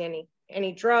using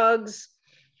any drugs.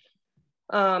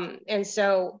 And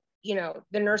so, you know,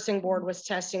 the nursing board was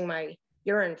testing my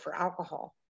urine for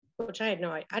alcohol, which I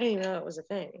didn't even know it was a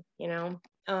thing, you know.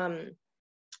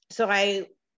 So I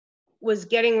was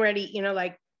getting ready, you know,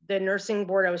 like the nursing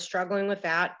board, I was struggling with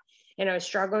that. And I was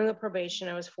struggling with probation.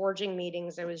 I was forging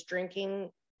meetings. I was drinking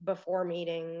before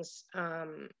meetings.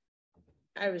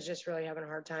 I was just really having a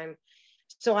hard time.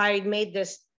 So I made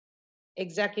this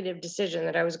executive decision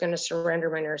that I was going to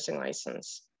surrender my nursing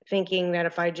license, thinking that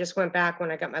if I just went back when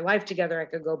I got my life together, I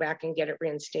could go back and get it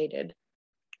reinstated.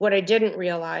 What I didn't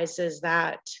realize is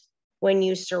that when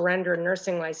you surrender a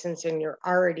nursing license and you're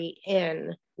already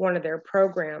in one of their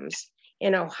programs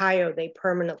in Ohio, they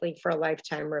permanently for a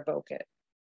lifetime revoke it.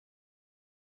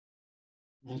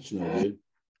 That's no good.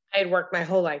 I had worked my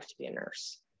whole life to be a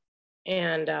nurse,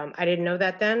 and I didn't know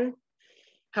that then.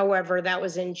 However, that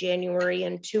was in January,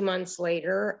 and 2 months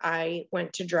later, I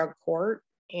went to drug court,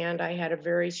 and I had a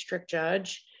very strict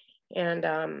judge,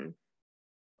 and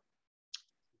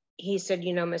he said,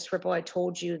 you know, Miss Ripple, I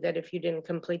told you that if you didn't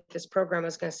complete this program, I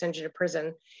was going to send you to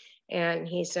prison. And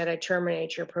he said, I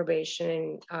terminate your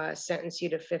probation and sentence you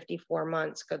to 54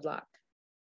 months. Good luck.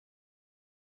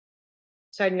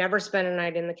 So I'd never spent a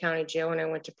night in the county jail, and I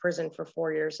went to prison for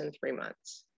 4 years and 3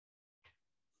 months.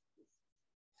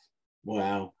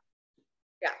 Wow.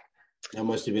 Yeah. That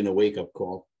must have been a wake-up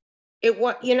call. It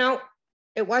was, you know,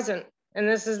 it wasn't. And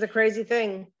this is the crazy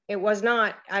thing. It was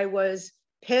not. I was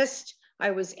pissed.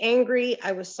 I was angry.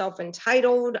 I was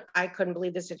self-entitled. I couldn't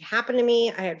believe this had happened to me.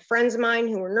 I had friends of mine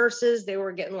who were nurses. They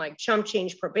were getting like chump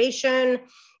change probation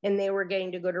and they were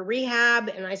getting to go to rehab.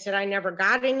 And I said, I never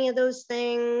got any of those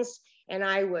things. And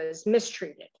I was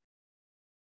mistreated.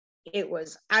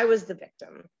 I was the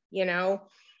victim, you know?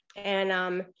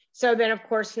 And so then of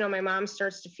course, you know, my mom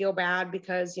starts to feel bad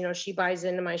because, you know, she buys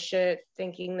into my shit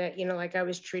thinking that, you know, like I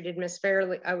was treated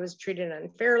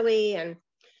unfairly. And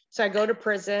so I go to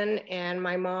prison, and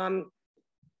my mom,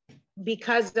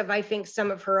 because of, I think, some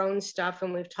of her own stuff,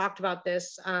 and we've talked about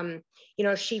this, you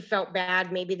know, she felt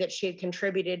bad maybe that she had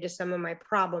contributed to some of my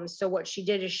problems. So what she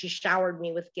did is she showered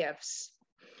me with gifts.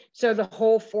 So the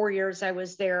whole 4 years I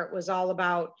was there, it was all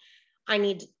about,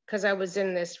 because I was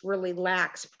in this really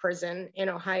lax prison in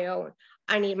Ohio,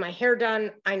 I need my hair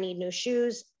done. I need new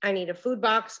shoes. I need a food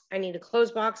box. I need a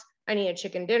clothes box. I need a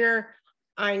chicken dinner.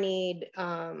 I need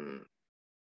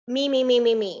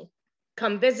me.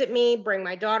 Come visit me, bring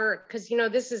my daughter. Because, you know,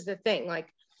 this is the thing. Like,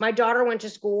 my daughter went to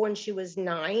school when she was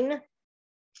 9.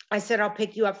 I said, I'll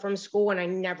pick you up from school. And I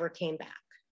never came back.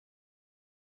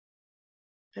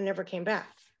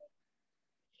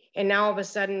 And now all of a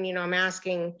sudden, you know, I'm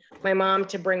asking my mom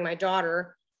to bring my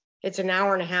daughter. It's an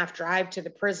 1.5-hour drive to the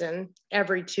prison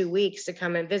every 2 weeks to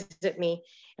come and visit me.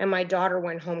 And my daughter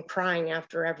went home crying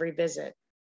after every visit.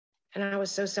 And I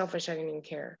was so selfish, I didn't even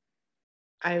care.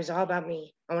 I was all about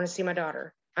me. I want to see my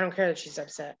daughter. I don't care that she's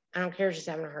upset. I don't care if she's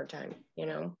having a hard time, you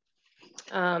know?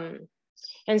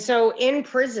 And so in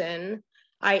prison,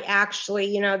 I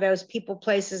actually, you know, those people,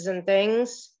 places, and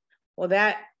things, well,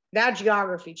 that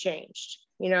geography changed,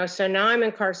 you know? So now I'm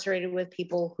incarcerated with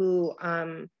people who,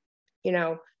 you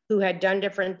know, who had done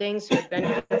different things, who had been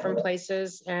to different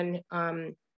places. And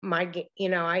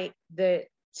the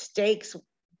stakes,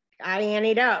 I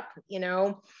anteed up, you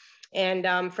know?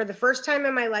 And for the first time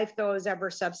in my life, though, I was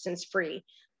ever substance free.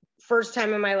 First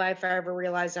time in my life, I ever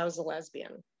realized I was a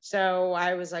lesbian. So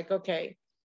I was like, okay,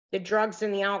 the drugs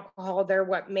and the alcohol, they're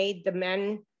what made the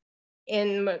men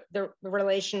in the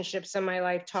relationships in my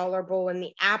life tolerable. In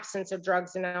the absence of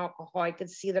drugs and alcohol, I could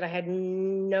see that I had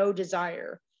no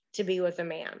desire to be with a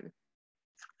man.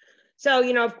 So,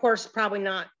 you know, of course, probably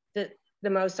not the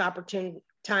most opportune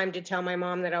time to tell my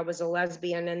mom that I was a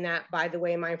lesbian, and that, by the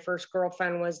way, my first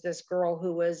girlfriend was this girl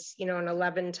who was, you know, an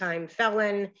 11-time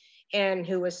felon and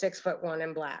who was 6'1"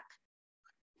 and black.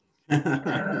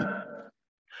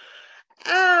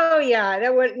 Oh yeah,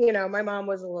 that would, you know, my mom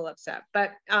was a little upset,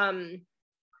 but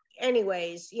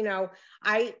anyways, you know,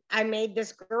 I made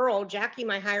this girl, Jackie,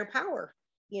 my higher power,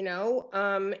 you know,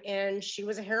 and she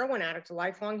was a heroin addict, a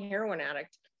lifelong heroin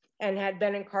addict, and had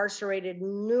been incarcerated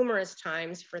numerous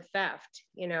times for theft,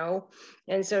 you know.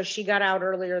 And so she got out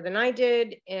earlier than I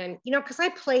did. And, you know, because I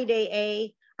played AA,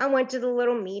 I went to the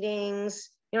little meetings,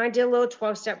 you know, I did a little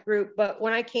 12-step group. But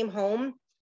when I came home,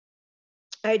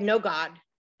 I had no God,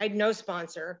 I had no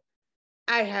sponsor.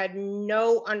 I had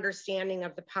no understanding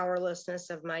of the powerlessness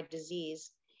of my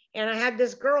disease. And I had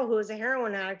this girl who was a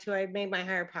heroin addict who I made my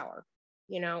higher power,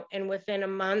 you know, and within a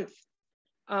month,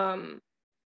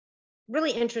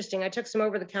 really interesting. I took some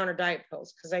over-the-counter diet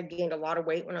pills because I gained a lot of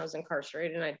weight when I was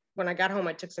incarcerated. And when I got home,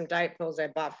 I took some diet pills I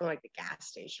bought from like the gas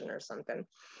station or something.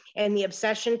 And the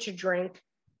obsession to drink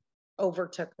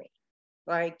overtook me.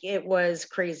 Like, it was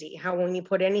crazy how when you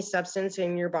put any substance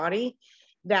in your body,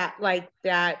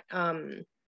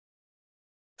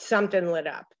 something lit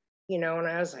up, you know. And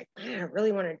I was like, man, I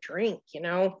really want to drink, you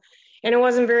know. And it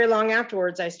wasn't very long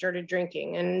afterwards I started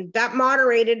drinking, and that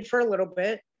moderated for a little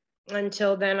bit.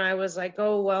 Until then, I was like,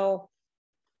 oh, well,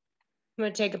 I'm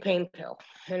going to take a pain pill.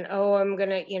 And, oh, I'm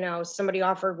going to, you know, somebody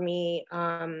offered me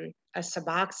a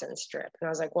Suboxone strip. And I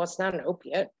was like, well, it's not an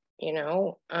opiate, you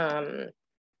know. And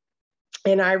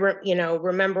I,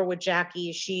 remember with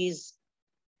Jackie, she's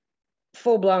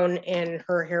full blown in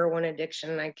her heroin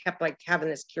addiction. And I kept like having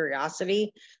this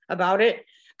curiosity about it.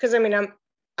 Because, I mean,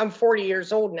 I'm 40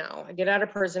 years old now. I get out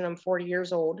of prison, I'm 40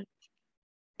 years old.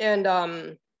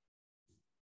 And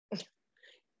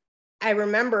I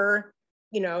remember,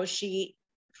 you know,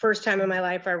 first time in my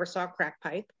life I ever saw a crack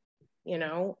pipe, you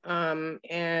know,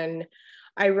 and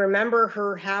I remember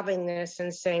her having this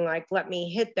and saying like, let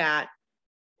me hit that,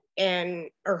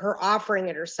 or her offering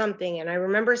it or something. And I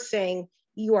remember saying,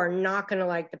 you are not going to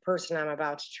like the person I'm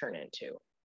about to turn into.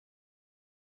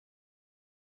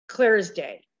 Clear as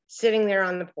day, sitting there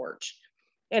on the porch.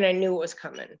 And I knew it was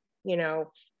coming, you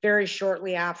know. Very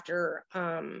shortly after,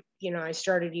 you know, I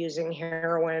started using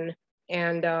heroin.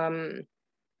 And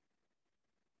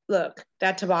look,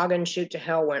 that toboggan chute to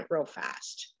hell went real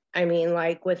fast. I mean,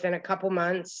 like within a couple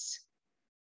months,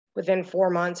 within 4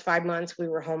 months, 5 months, we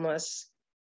were homeless,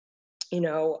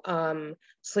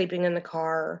 sleeping in the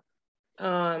car.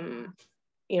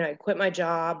 I quit my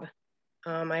job.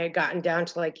 I had gotten down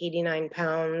to like 89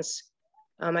 pounds.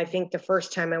 I think the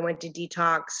first time I went to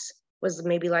detox was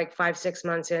maybe like 5-6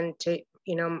 months into,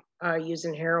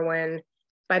 using heroin.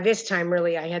 By this time,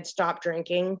 really, I had stopped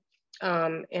drinking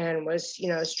and was,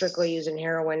 strictly using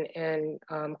heroin and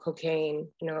cocaine,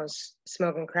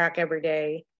 smoking crack every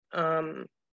day, and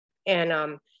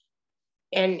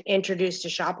introduced to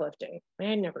shoplifting. I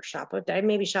had never shoplifted. I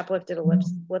maybe shoplifted a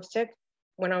lipstick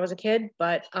when I was a kid,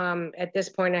 but at this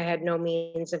point I had no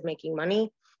means of making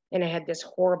money, and I had this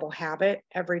horrible habit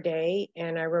every day.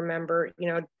 And I remember,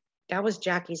 that was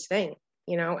Jackie's thing,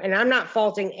 and I'm not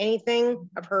faulting anything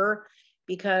of her,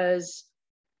 because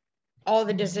all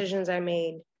the decisions I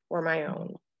made were my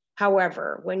own.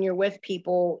 However, when you're with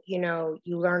people, you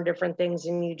learn different things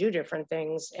and you do different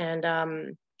things. And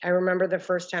I remember the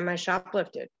first time I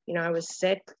shoplifted, I was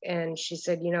sick, and she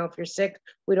said, if you're sick,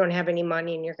 we don't have any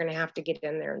money and you're going to have to get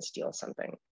in there and steal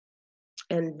something.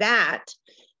 And that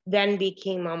then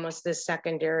became almost this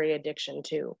secondary addiction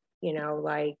too,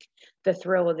 like the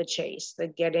thrill of the chase, the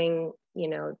getting,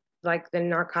 like the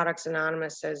Narcotics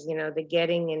Anonymous says, the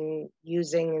getting and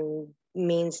using and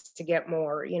means to get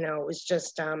more, it was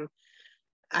just,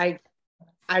 I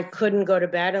couldn't go to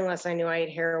bed unless I knew I had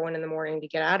heroin in the morning to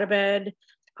get out of bed.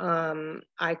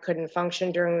 I couldn't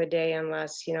function during the day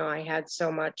unless, I had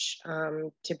so much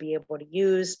to be able to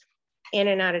use. In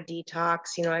and out of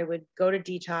detox, I would go to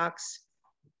detox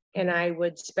and I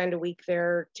would spend a week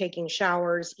there taking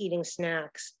showers, eating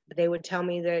snacks. They would tell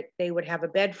me that they would have a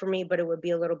bed for me, but it would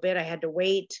be a little bit. I had to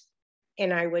wait.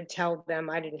 And I would tell them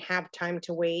I didn't have time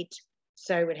to wait.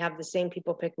 So I would have the same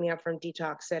people pick me up from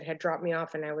detox that had dropped me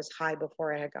off, and I was high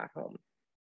before I had got home.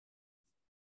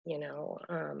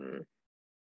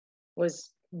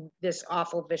 Was this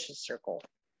awful vicious circle.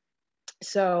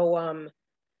 So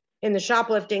in the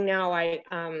shoplifting now,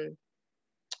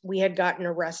 we had gotten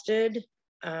arrested.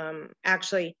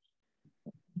 Actually,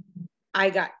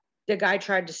 the guy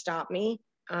tried to stop me.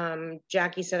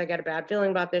 Jackie said, I got a bad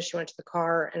feeling about this. She went to the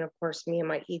car. And of course, me and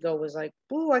my ego was like,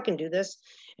 ooh, I can do this.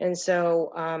 And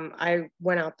so I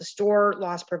went out the store,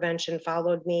 loss prevention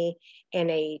followed me, and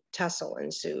a tussle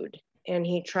ensued. And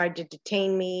he tried to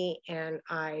detain me, and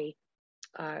I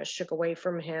shook away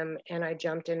from him, and I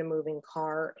jumped in a moving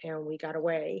car, and we got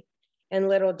away. And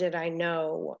little did I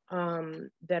know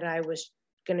that I was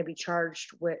going to be charged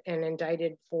with and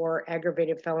indicted for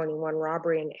aggravated felony 1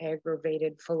 robbery and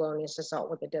aggravated felonious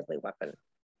assault with a deadly weapon.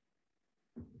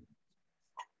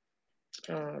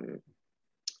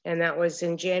 And that was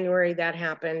in January that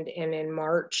happened. And in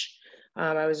March,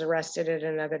 I was arrested at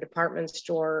another department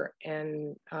store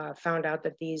and found out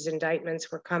that these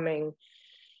indictments were coming.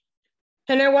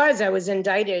 And I was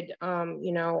indicted, on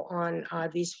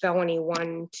these felony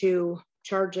 1-2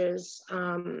 charges.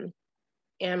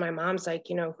 And my mom's like,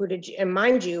 who did you, and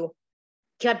mind you,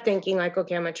 kept thinking like,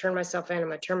 okay, I'm gonna turn myself in, I'm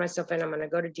gonna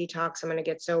go to detox, I'm gonna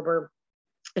get sober.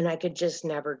 And I could just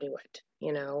never do it,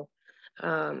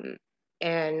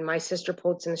 and my sister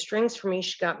pulled some strings for me.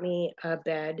 She got me a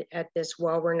bed at this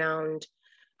well-renowned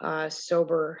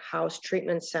sober house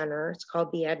treatment center. It's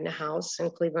called the Edna House in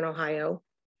Cleveland, Ohio.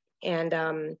 And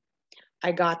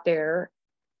I got there,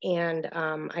 and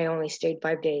I only stayed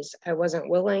 5 days. I wasn't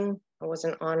willing. I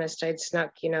wasn't honest. I'd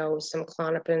snuck, some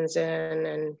Klonopins in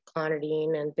and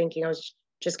clonidine, and thinking I was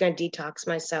just going to detox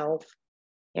myself.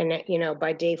 And,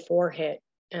 by day 4 hit,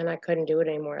 and I couldn't do it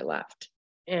anymore. I left.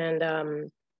 And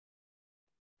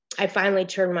I finally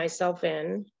turned myself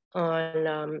in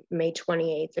on May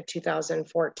 28th of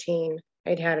 2014.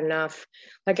 I'd had enough.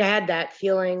 Like, I had that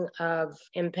feeling of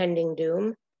impending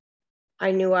doom.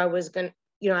 I knew I was going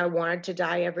to, I wanted to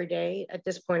die every day. At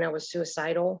this point, I was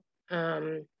suicidal.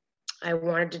 I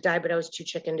wanted to die, but I was too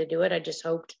chicken to do it. I just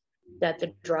hoped that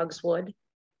the drugs would.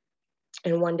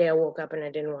 And one day I woke up and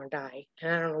I didn't want to die.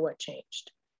 And I don't know what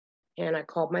changed. And I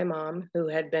called my mom, who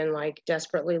had been like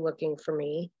desperately looking for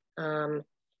me.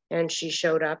 And she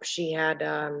showed up. She had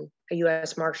a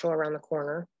U.S. Marshal around the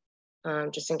corner,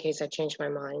 just in case I changed my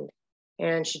mind.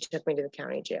 And she took me to the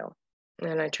county jail.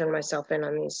 And I turned myself in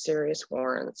on these serious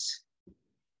warrants.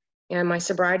 And my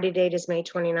sobriety date is May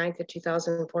 29th of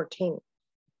 2014.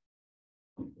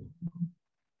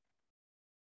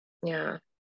 Yeah.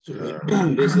 So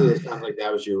basically, it sounds like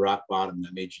that was your rock bottom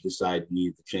that made you decide you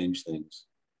needed to change things.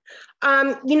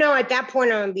 At that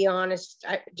point, I'm gonna be honest,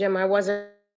 Jim, I wasn't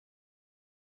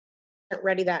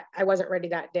ready that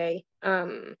day.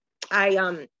 I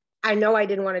know I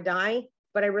didn't want to die,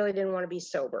 but I really didn't want to be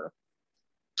sober.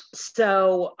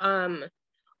 So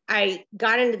I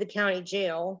got into the county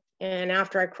jail. And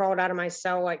after I crawled out of my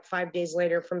cell, like 5 days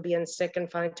later from being sick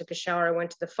and finally took a shower, I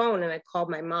went to the phone and I called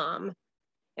my mom.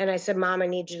 And I said, Mom, I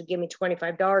need you to give me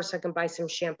 $25 so I can buy some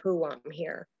shampoo while I'm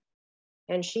here.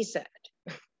 And she said,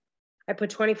 I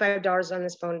put $25 on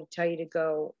this phone to tell you to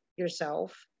go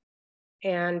yourself.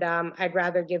 And I'd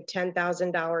rather give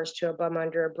 $10,000 to a bum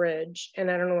under a bridge.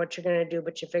 And I don't know what you're going to do,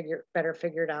 but you better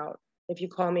figure it out. If you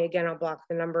call me again, I'll block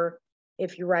the number.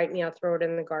 If you write me, I'll throw it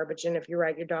in the garbage. And if you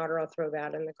write your daughter, I'll throw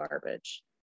that in the garbage.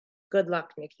 Good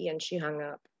luck, Nikki. And she hung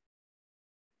up.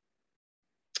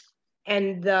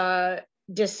 And the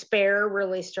despair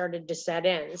really started to set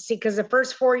in. See, because the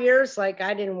first 4 years, like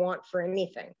I didn't want for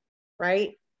anything,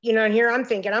 right? You know, and here I'm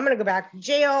thinking I'm going to go back to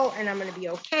jail and I'm going to be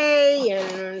okay.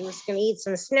 And I'm just going to eat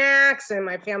some snacks and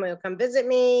my family will come visit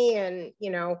me. And, you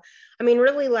know, I mean,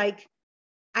 really like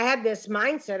I had this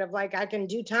mindset of like, I can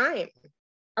do time.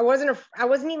 I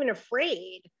wasn't even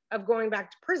afraid of going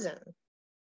back to prison,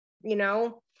 you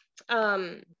know?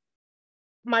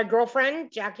 My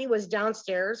girlfriend, Jackie, was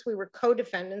downstairs. We were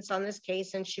co-defendants on this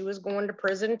case and she was going to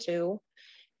prison too.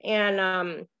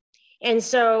 And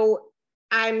so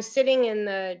I'm sitting in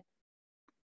the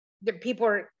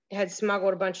people had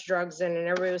smuggled a bunch of drugs in and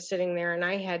everybody was sitting there. And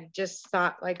I had just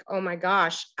thought like, oh my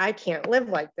gosh, I can't live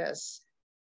like this.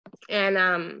 And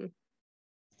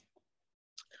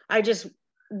I just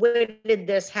witted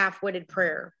this half-witted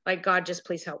prayer, like, God, just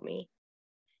please help me.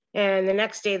 And the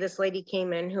next day, this lady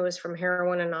came in who was from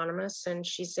Heroin Anonymous. And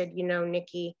she said, you know,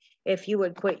 Nikki, if you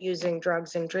would quit using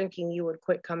drugs and drinking, you would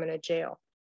quit coming to jail.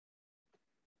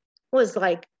 It was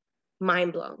like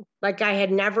mind blown. Like I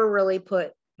had never really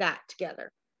put that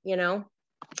together, you know?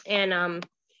 And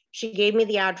she gave me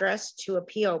the address to a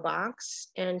P.O. box.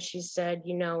 And she said,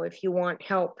 you know, if you want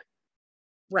help,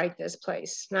 write this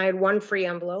place. And I had one free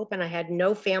envelope and I had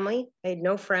no family. I had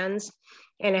no friends.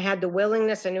 And I had the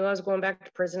willingness. I knew I was going back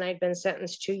to prison. I'd been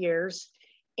sentenced 2 years.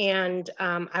 And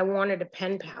I wanted a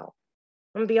pen pal.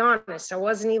 I'm gonna be honest. I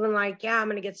wasn't even like, yeah, I'm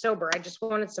going to get sober. I just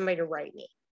wanted somebody to write me.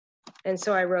 And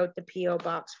so I wrote the P.O.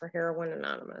 box for Heroin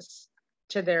Anonymous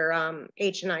to their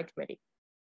H&I committee.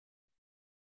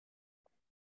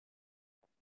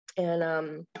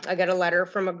 And I got a letter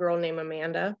from a girl named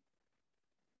Amanda,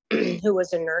 who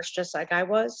was a nurse just like I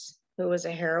was, who was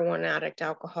a heroin addict,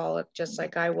 alcoholic, just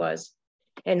like I was,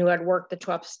 and who had worked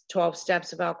the 12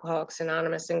 steps of Alcoholics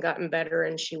Anonymous and gotten better.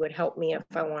 And she would help me if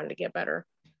I wanted to get better.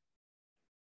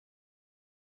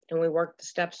 And we worked the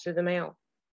steps through the mail.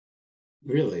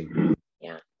 Really?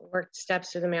 Yeah, worked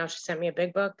steps through the mail. She sent me a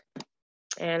big book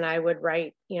and I would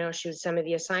write, you know, she would send me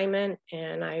the assignment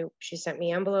and she sent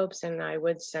me envelopes and I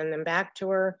would send them back to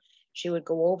her. She would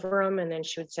go over them and then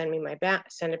she would send it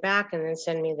back and then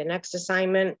send me the next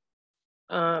assignment.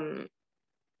 And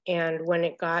when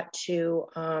it got to,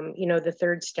 you know, the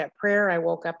third step prayer, I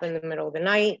woke up in the middle of the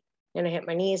night and I hit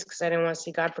my knees because I didn't want to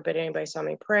see, God forbid, anybody saw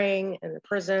me praying in the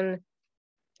prison.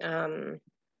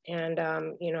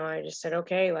 You know, I just said,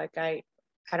 okay, like, I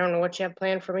don't know what you have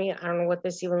planned for me. I don't know what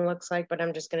this even looks like, but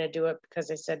I'm just going to do it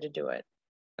because I said to do it.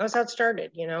 That was how it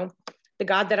started, you know. The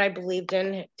God that I believed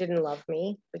in didn't love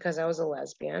me because I was a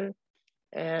lesbian.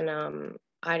 And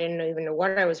I didn't even know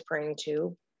what I was praying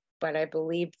to, but I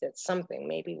believed that something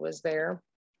maybe was there.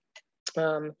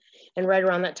 And right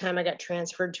around that time, I got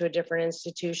transferred to a different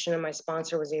institution and my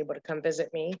sponsor was able to come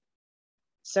visit me.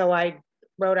 So I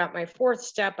wrote out my fourth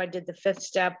step. I did the fifth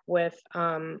step with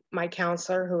my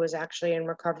counselor who was actually in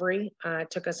recovery. It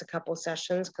took us a couple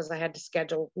sessions because I had to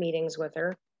schedule meetings with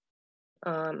her.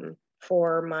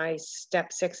 For my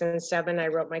step 6 and 7, I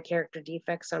wrote my character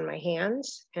defects on my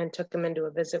hands and took them into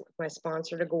a visit with my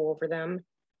sponsor to go over them.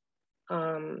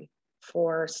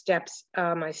 For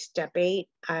my step 8,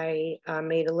 I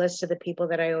made a list of the people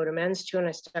that I owed amends to and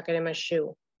I stuck it in my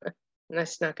shoe and I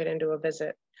snuck it into a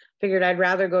visit. Figured I'd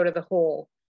rather go to the hole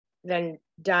than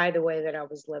die the way that I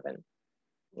was living,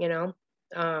 you know?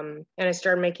 And I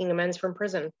started making amends from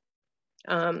prison.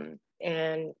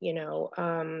 You know,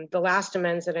 the last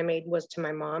amends that I made was to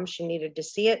my mom. She needed to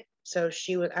see it. So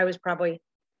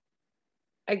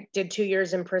I did 2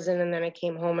 years in prison and then I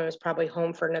came home. I was probably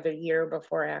home for another year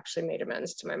before I actually made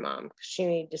amends to my mom. She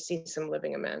needed to see some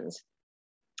living amends.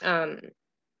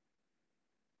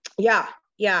 Yeah.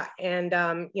 And,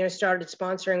 you know, started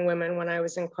sponsoring women when I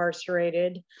was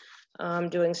incarcerated,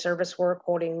 doing service work,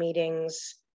 holding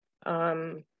meetings,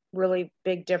 really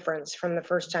big difference from the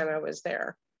first time I was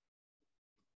there.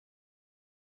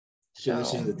 So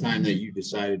this is the time that you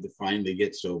decided to finally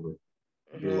get sober.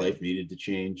 Mm-hmm. Your life needed to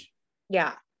change.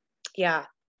 Yeah.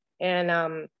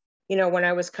 And, you know, when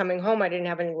I was coming home, I didn't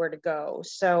have anywhere to go.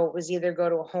 So it was either go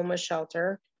to a homeless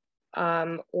shelter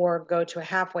or go to a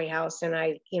halfway house. And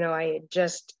I had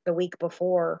just the week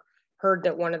before heard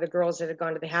that one of the girls that had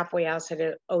gone to the halfway house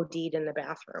had OD'd in the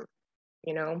bathroom,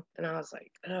 and I was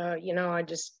like, I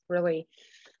just really,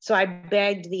 so I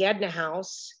begged the Edna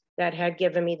House that had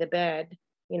given me the bed,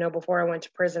 before I went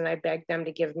to prison. I begged them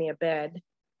to give me a bed,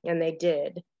 and they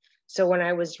did. So when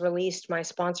I was released, my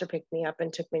sponsor picked me up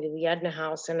and took me to the Edna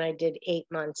House, and I did 8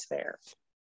 months there.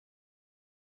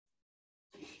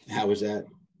 How was that?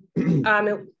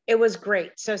 It was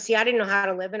great. So see, I didn't know how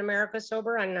to live in America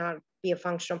sober. I didn't know how to be a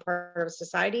functional part of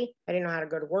society. I didn't know how to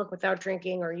go to work without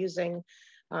drinking or using.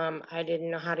 I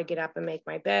didn't know how to get up and make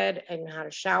my bed. I didn't know how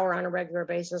to shower on a regular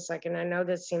basis. And I know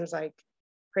this seems like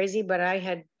crazy, but I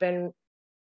had been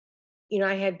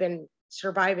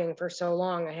surviving for so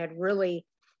long. I had really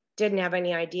didn't have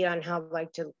any idea on how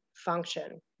to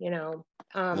function, No,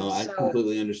 I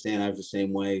completely understand. I was the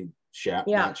same way.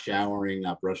 Not showering,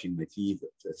 not brushing my teeth,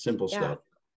 simple stuff.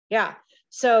 Yeah.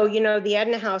 So, the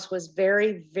Edna House was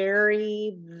very,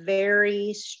 very,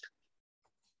 very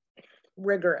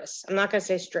rigorous. I'm not going to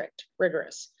say strict,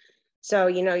 rigorous. So,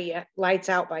 you had lights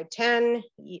out by 10.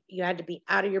 You had to be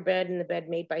out of your bed in the bed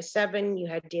made by 7. You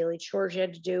had daily chores you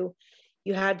had to do.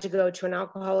 You had to go to an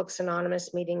Alcoholics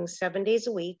Anonymous meeting 7 days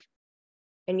a week.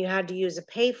 And you had to use a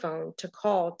payphone to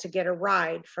call to get a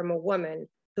ride from a woman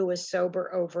who was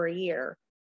sober over a year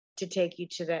to take you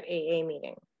to that AA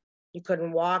meeting. You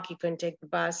couldn't walk, you couldn't take the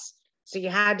bus. So you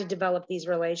had to develop these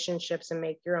relationships and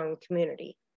make your own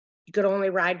community. You could only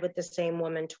ride with the same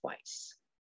woman twice.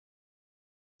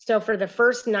 So for the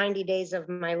first 90 days of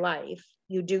my life,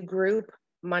 you do group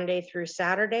Monday through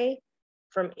Saturday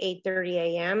from 8:30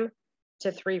 a.m.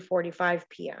 to 3:45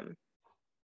 p.m.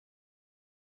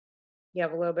 You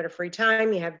have a little bit of free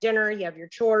time, you have dinner, you have your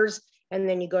chores, and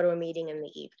then you go to a meeting in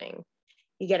the evening.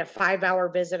 You get a 5-hour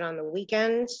visit on the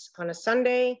weekends on a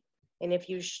Sunday. And if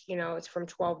it's from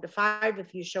 12 to 5,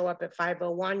 if you show up at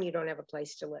 5:01, you don't have a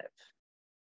place to live.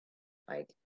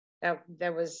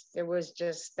 That was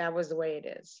the way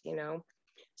it is,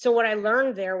 So what I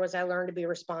learned there was I learned to be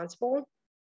responsible.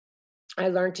 I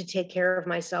learned to take care of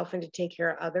myself and to take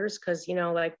care of others. Cause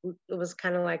it was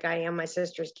kind of like I am my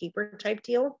sister's keeper type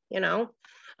deal,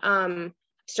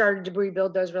 started to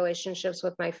rebuild those relationships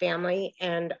with my family.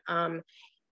 And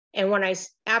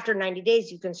after 90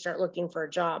 days, you can start looking for a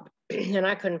job. And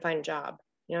I couldn't find a job.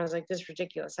 I was like, this is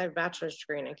ridiculous. I have a bachelor's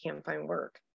degree and I can't find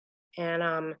work. And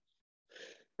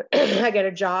I got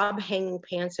a job hanging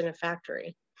pants in a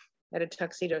factory at a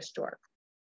tuxedo store.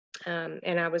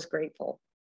 And I was grateful.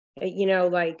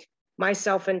 My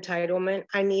self-entitlement,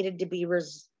 I needed to be,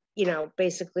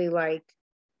 basically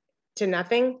to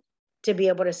nothing to be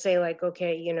able to say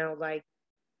okay,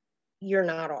 you're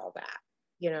not all that,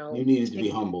 You needed to be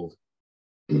humbled.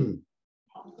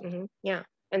 Mm-hmm. Yeah.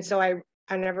 And so I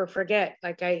never forget,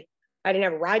 I didn't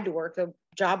have a ride to work. The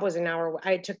job was an hour.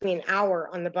 It took me an hour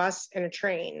on the bus and a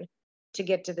train to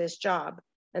get to this job.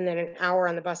 And then an hour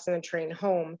on the bus and the train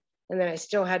home. And then I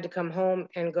still had to come home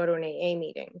and go to an AA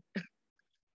meeting.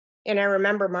 And I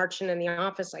remember marching in the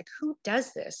office, who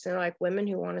does this? And they're women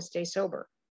who want to stay sober.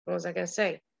 What was I going to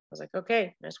say? I was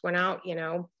okay. I just went out,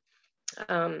 yeah.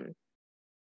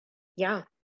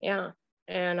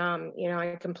 And,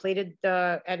 I completed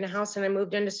the Edna House and I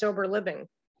moved into sober living.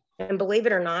 And believe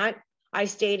it or not, I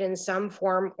stayed in some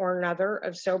form or another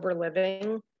of sober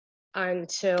living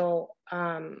until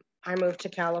I moved to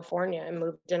California and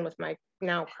moved in with my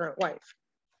now current wife.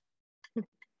 And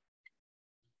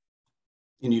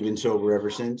you've been sober ever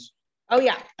since? Oh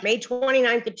yeah, May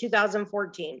 29th of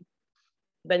 2014.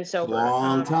 Been sober.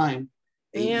 Long time.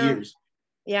 8 years.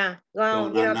 Yeah.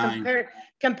 Well,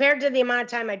 compared to the amount of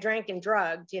time I drank and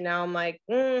drugged, I'm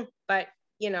but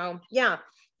yeah.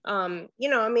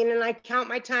 And I count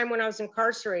my time when I was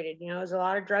incarcerated. There's a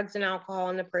lot of drugs and alcohol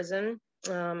in the prison.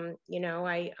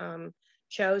 I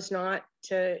chose not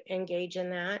to engage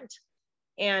in that.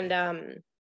 And,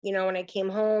 when I came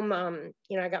home,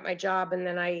 I got my job and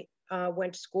then I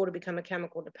went to school to become a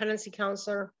chemical dependency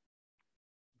counselor.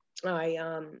 I,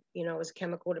 was a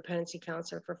chemical dependency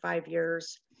counselor for 5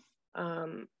 years.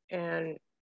 And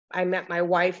I met my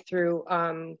wife through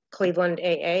Cleveland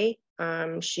AA.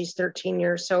 She's 13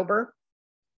 years sober.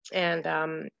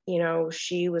 And,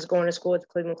 she was going to school at the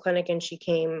Cleveland Clinic and she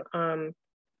came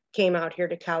out here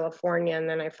to California, and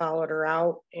then I followed her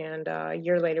out. And a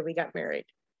year later we got married.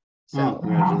 So,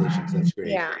 congratulations. That's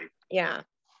great.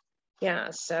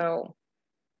 Yeah. So,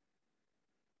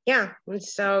 yeah. And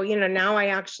so, now I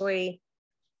actually,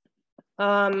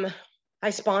 I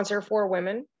sponsor 4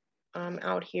 women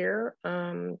out here.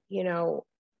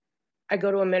 I go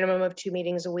to a minimum of 2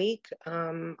 meetings a week.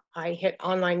 I hit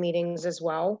online meetings as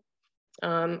well.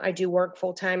 I do work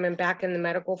full-time and back in the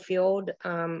medical field.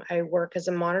 I work as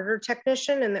a monitor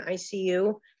technician in the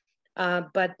ICU.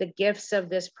 But the gifts of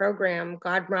this program,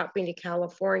 God brought me to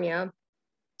California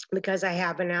because I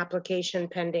have an application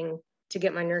pending to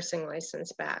get my nursing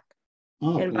license back.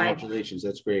 Oh, And congratulations.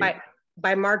 That's great.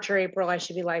 By March or April, I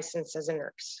should be licensed as a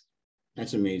nurse.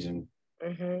 That's amazing.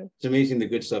 Mm-hmm. It's amazing the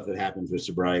good stuff that happens with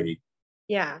sobriety.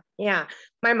 Yeah.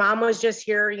 My mom was just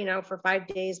here, for 5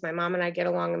 days. My mom and I get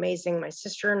along amazing. My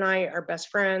sister and I are best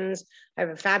friends. I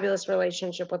have a fabulous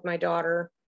relationship with my daughter.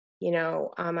 I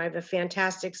have a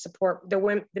fantastic support.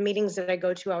 The meetings that I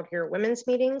go to out here, women's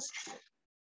meetings,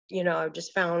 I've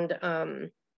just found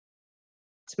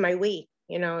it's my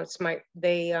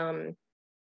they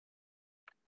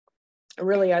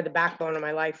really are the backbone of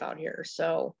my life out here.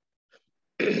 So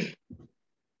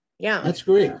yeah. That's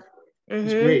great. Mm-hmm.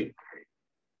 That's great.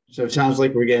 So it sounds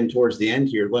like we're getting towards the end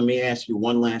here. Let me ask you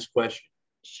one last question.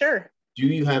 Sure. Do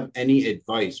you have any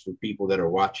advice for people that are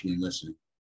watching and listening?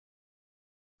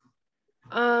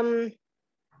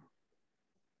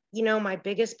 My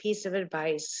biggest piece of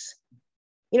advice,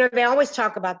 they always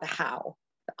talk about the how,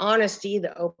 the honesty,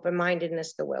 the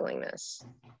open-mindedness, the willingness.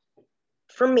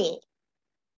 For me,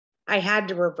 I had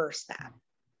to reverse that.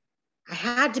 I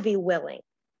had to be willing.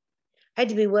 I had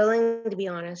to be willing to be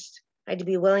honest. I had to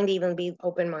be willing to even be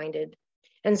open-minded.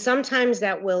 And sometimes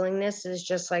that willingness is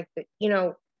just like,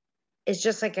 it's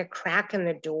just like a crack in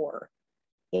the door,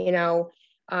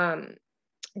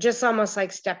 just almost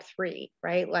like step 3,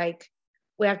 right? Like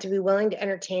we have to be willing to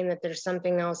entertain that there's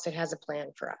something else that has a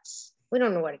plan for us. We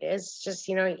don't know what it is. It's just,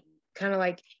 kind of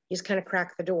like you just kind of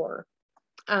crack the door.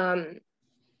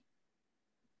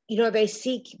 They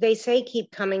say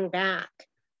keep coming back.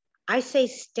 I say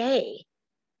stay.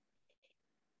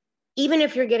 Even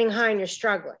if you're getting high and you're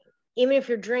struggling, even if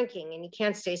you're drinking and you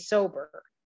can't stay sober,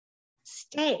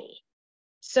 stay.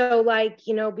 So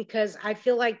because I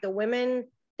feel like the women,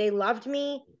 they loved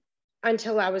me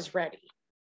until I was ready.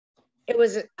 It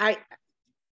was, I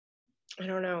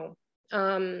don't know.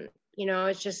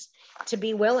 It's just to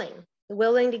be willing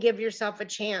to give yourself a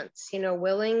chance,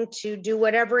 willing to do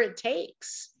whatever it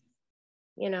takes.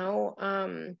 We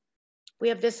have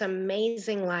this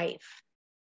amazing life.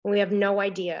 We have no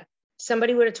idea.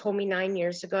 Somebody would have told me 9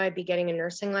 years ago I'd be getting a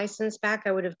nursing license back.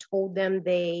 I would have told them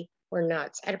they were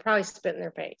nuts. I'd probably spit in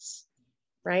their face,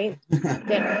 right?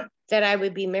 that I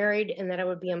would be married and that I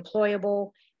would be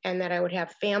employable and that I would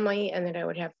have family and that I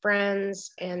would have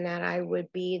friends and that I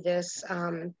would be this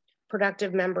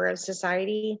productive member of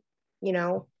society,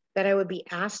 that I would be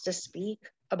asked to speak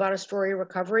about a story of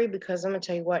recovery, because I'm gonna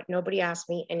tell you what, nobody asked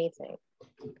me anything.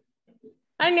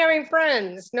 I didn't have any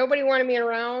friends. Nobody wanted me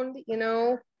around,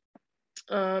 yeah.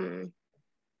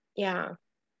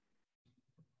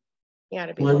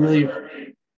 To be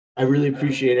I really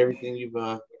appreciate everything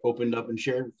you've opened up and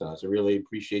shared with us. I really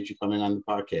appreciate you coming on the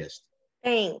podcast.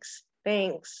 Thanks.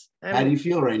 How do you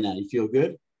feel right now? You feel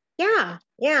good? Yeah.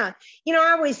 I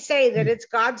always say that it's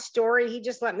God's story. He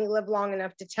just let me live long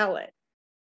enough to tell it.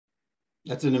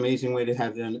 That's an amazing way to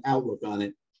have an outlook on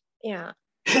it. Yeah.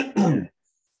 There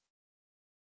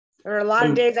were a lot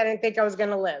of days I didn't think I was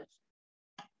going to live.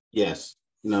 Yes.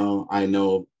 No, I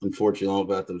know, unfortunately, all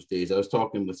about those days. I was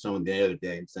talking with someone the other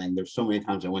day and saying there's so many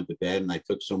times I went to bed and I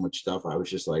took so much stuff. I was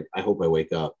just like, I hope I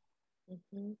wake up.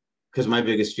 Because my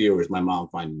biggest fear was my mom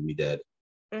finding me dead.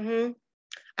 Mm-hmm.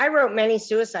 I wrote many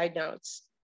suicide notes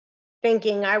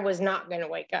thinking I was not going to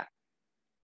wake up.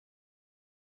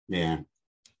 Yeah.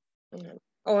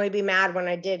 Only be mad when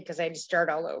I did because I had to start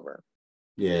all over.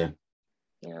 Yeah.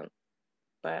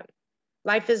 But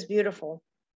life is beautiful.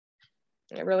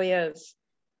 It really is.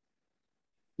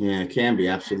 Yeah, it can be.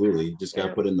 Absolutely. You just got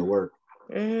to put in the work.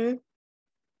 Mm-hmm.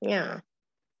 Yeah.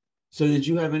 So did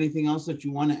you have anything else that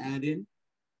you want to add in?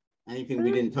 Anything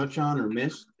we didn't touch on or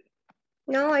miss?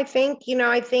 No, I think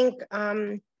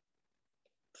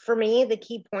for me, the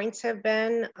key points have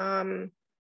been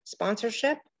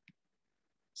sponsorship.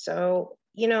 So,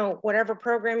 whatever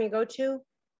program you go to,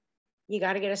 you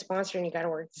got to get a sponsor and you got to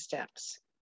work the steps.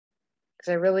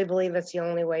 Because I really believe it's the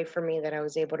only way for me that I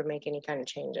was able to make any kind of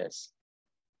changes.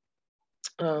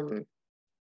 And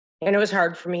it was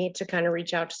hard for me to kind of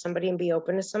reach out to somebody and be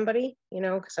open to somebody,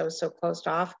 because I was so closed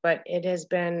off, but it has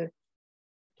been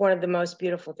one of the most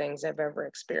beautiful things I've ever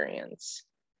experienced.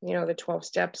 The 12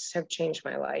 steps have changed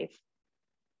my life.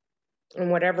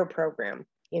 And whatever program,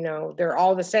 they're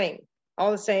all the same,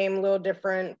 a little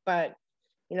different, but,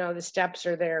 the steps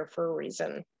are there for a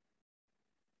reason.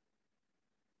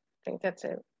 I think that's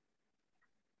it.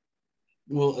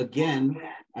 Well, again,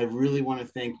 I really want to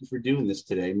thank you for doing this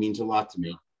today. It means a lot to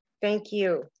me. Thank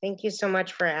you. Thank you so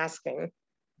much for asking.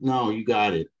 No, you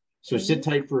got it. So sit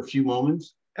tight for a few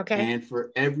moments. Okay. And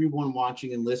for everyone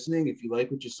watching and listening, if you like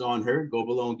what you saw and heard, go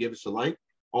below and give us a like.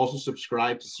 Also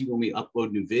subscribe to see when we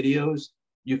upload new videos.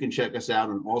 You can check us out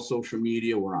on all social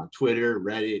media. We're on Twitter,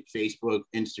 Reddit, Facebook,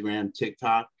 Instagram,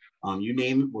 TikTok. You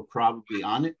name it, we're probably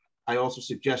on it. I also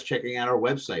suggest checking out our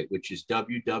website, which is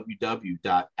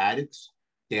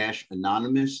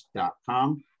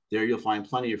www.addicts-anonymous.com. There you'll find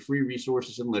plenty of free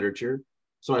resources and literature.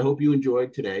 So I hope you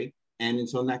enjoyed today. And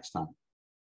until next time.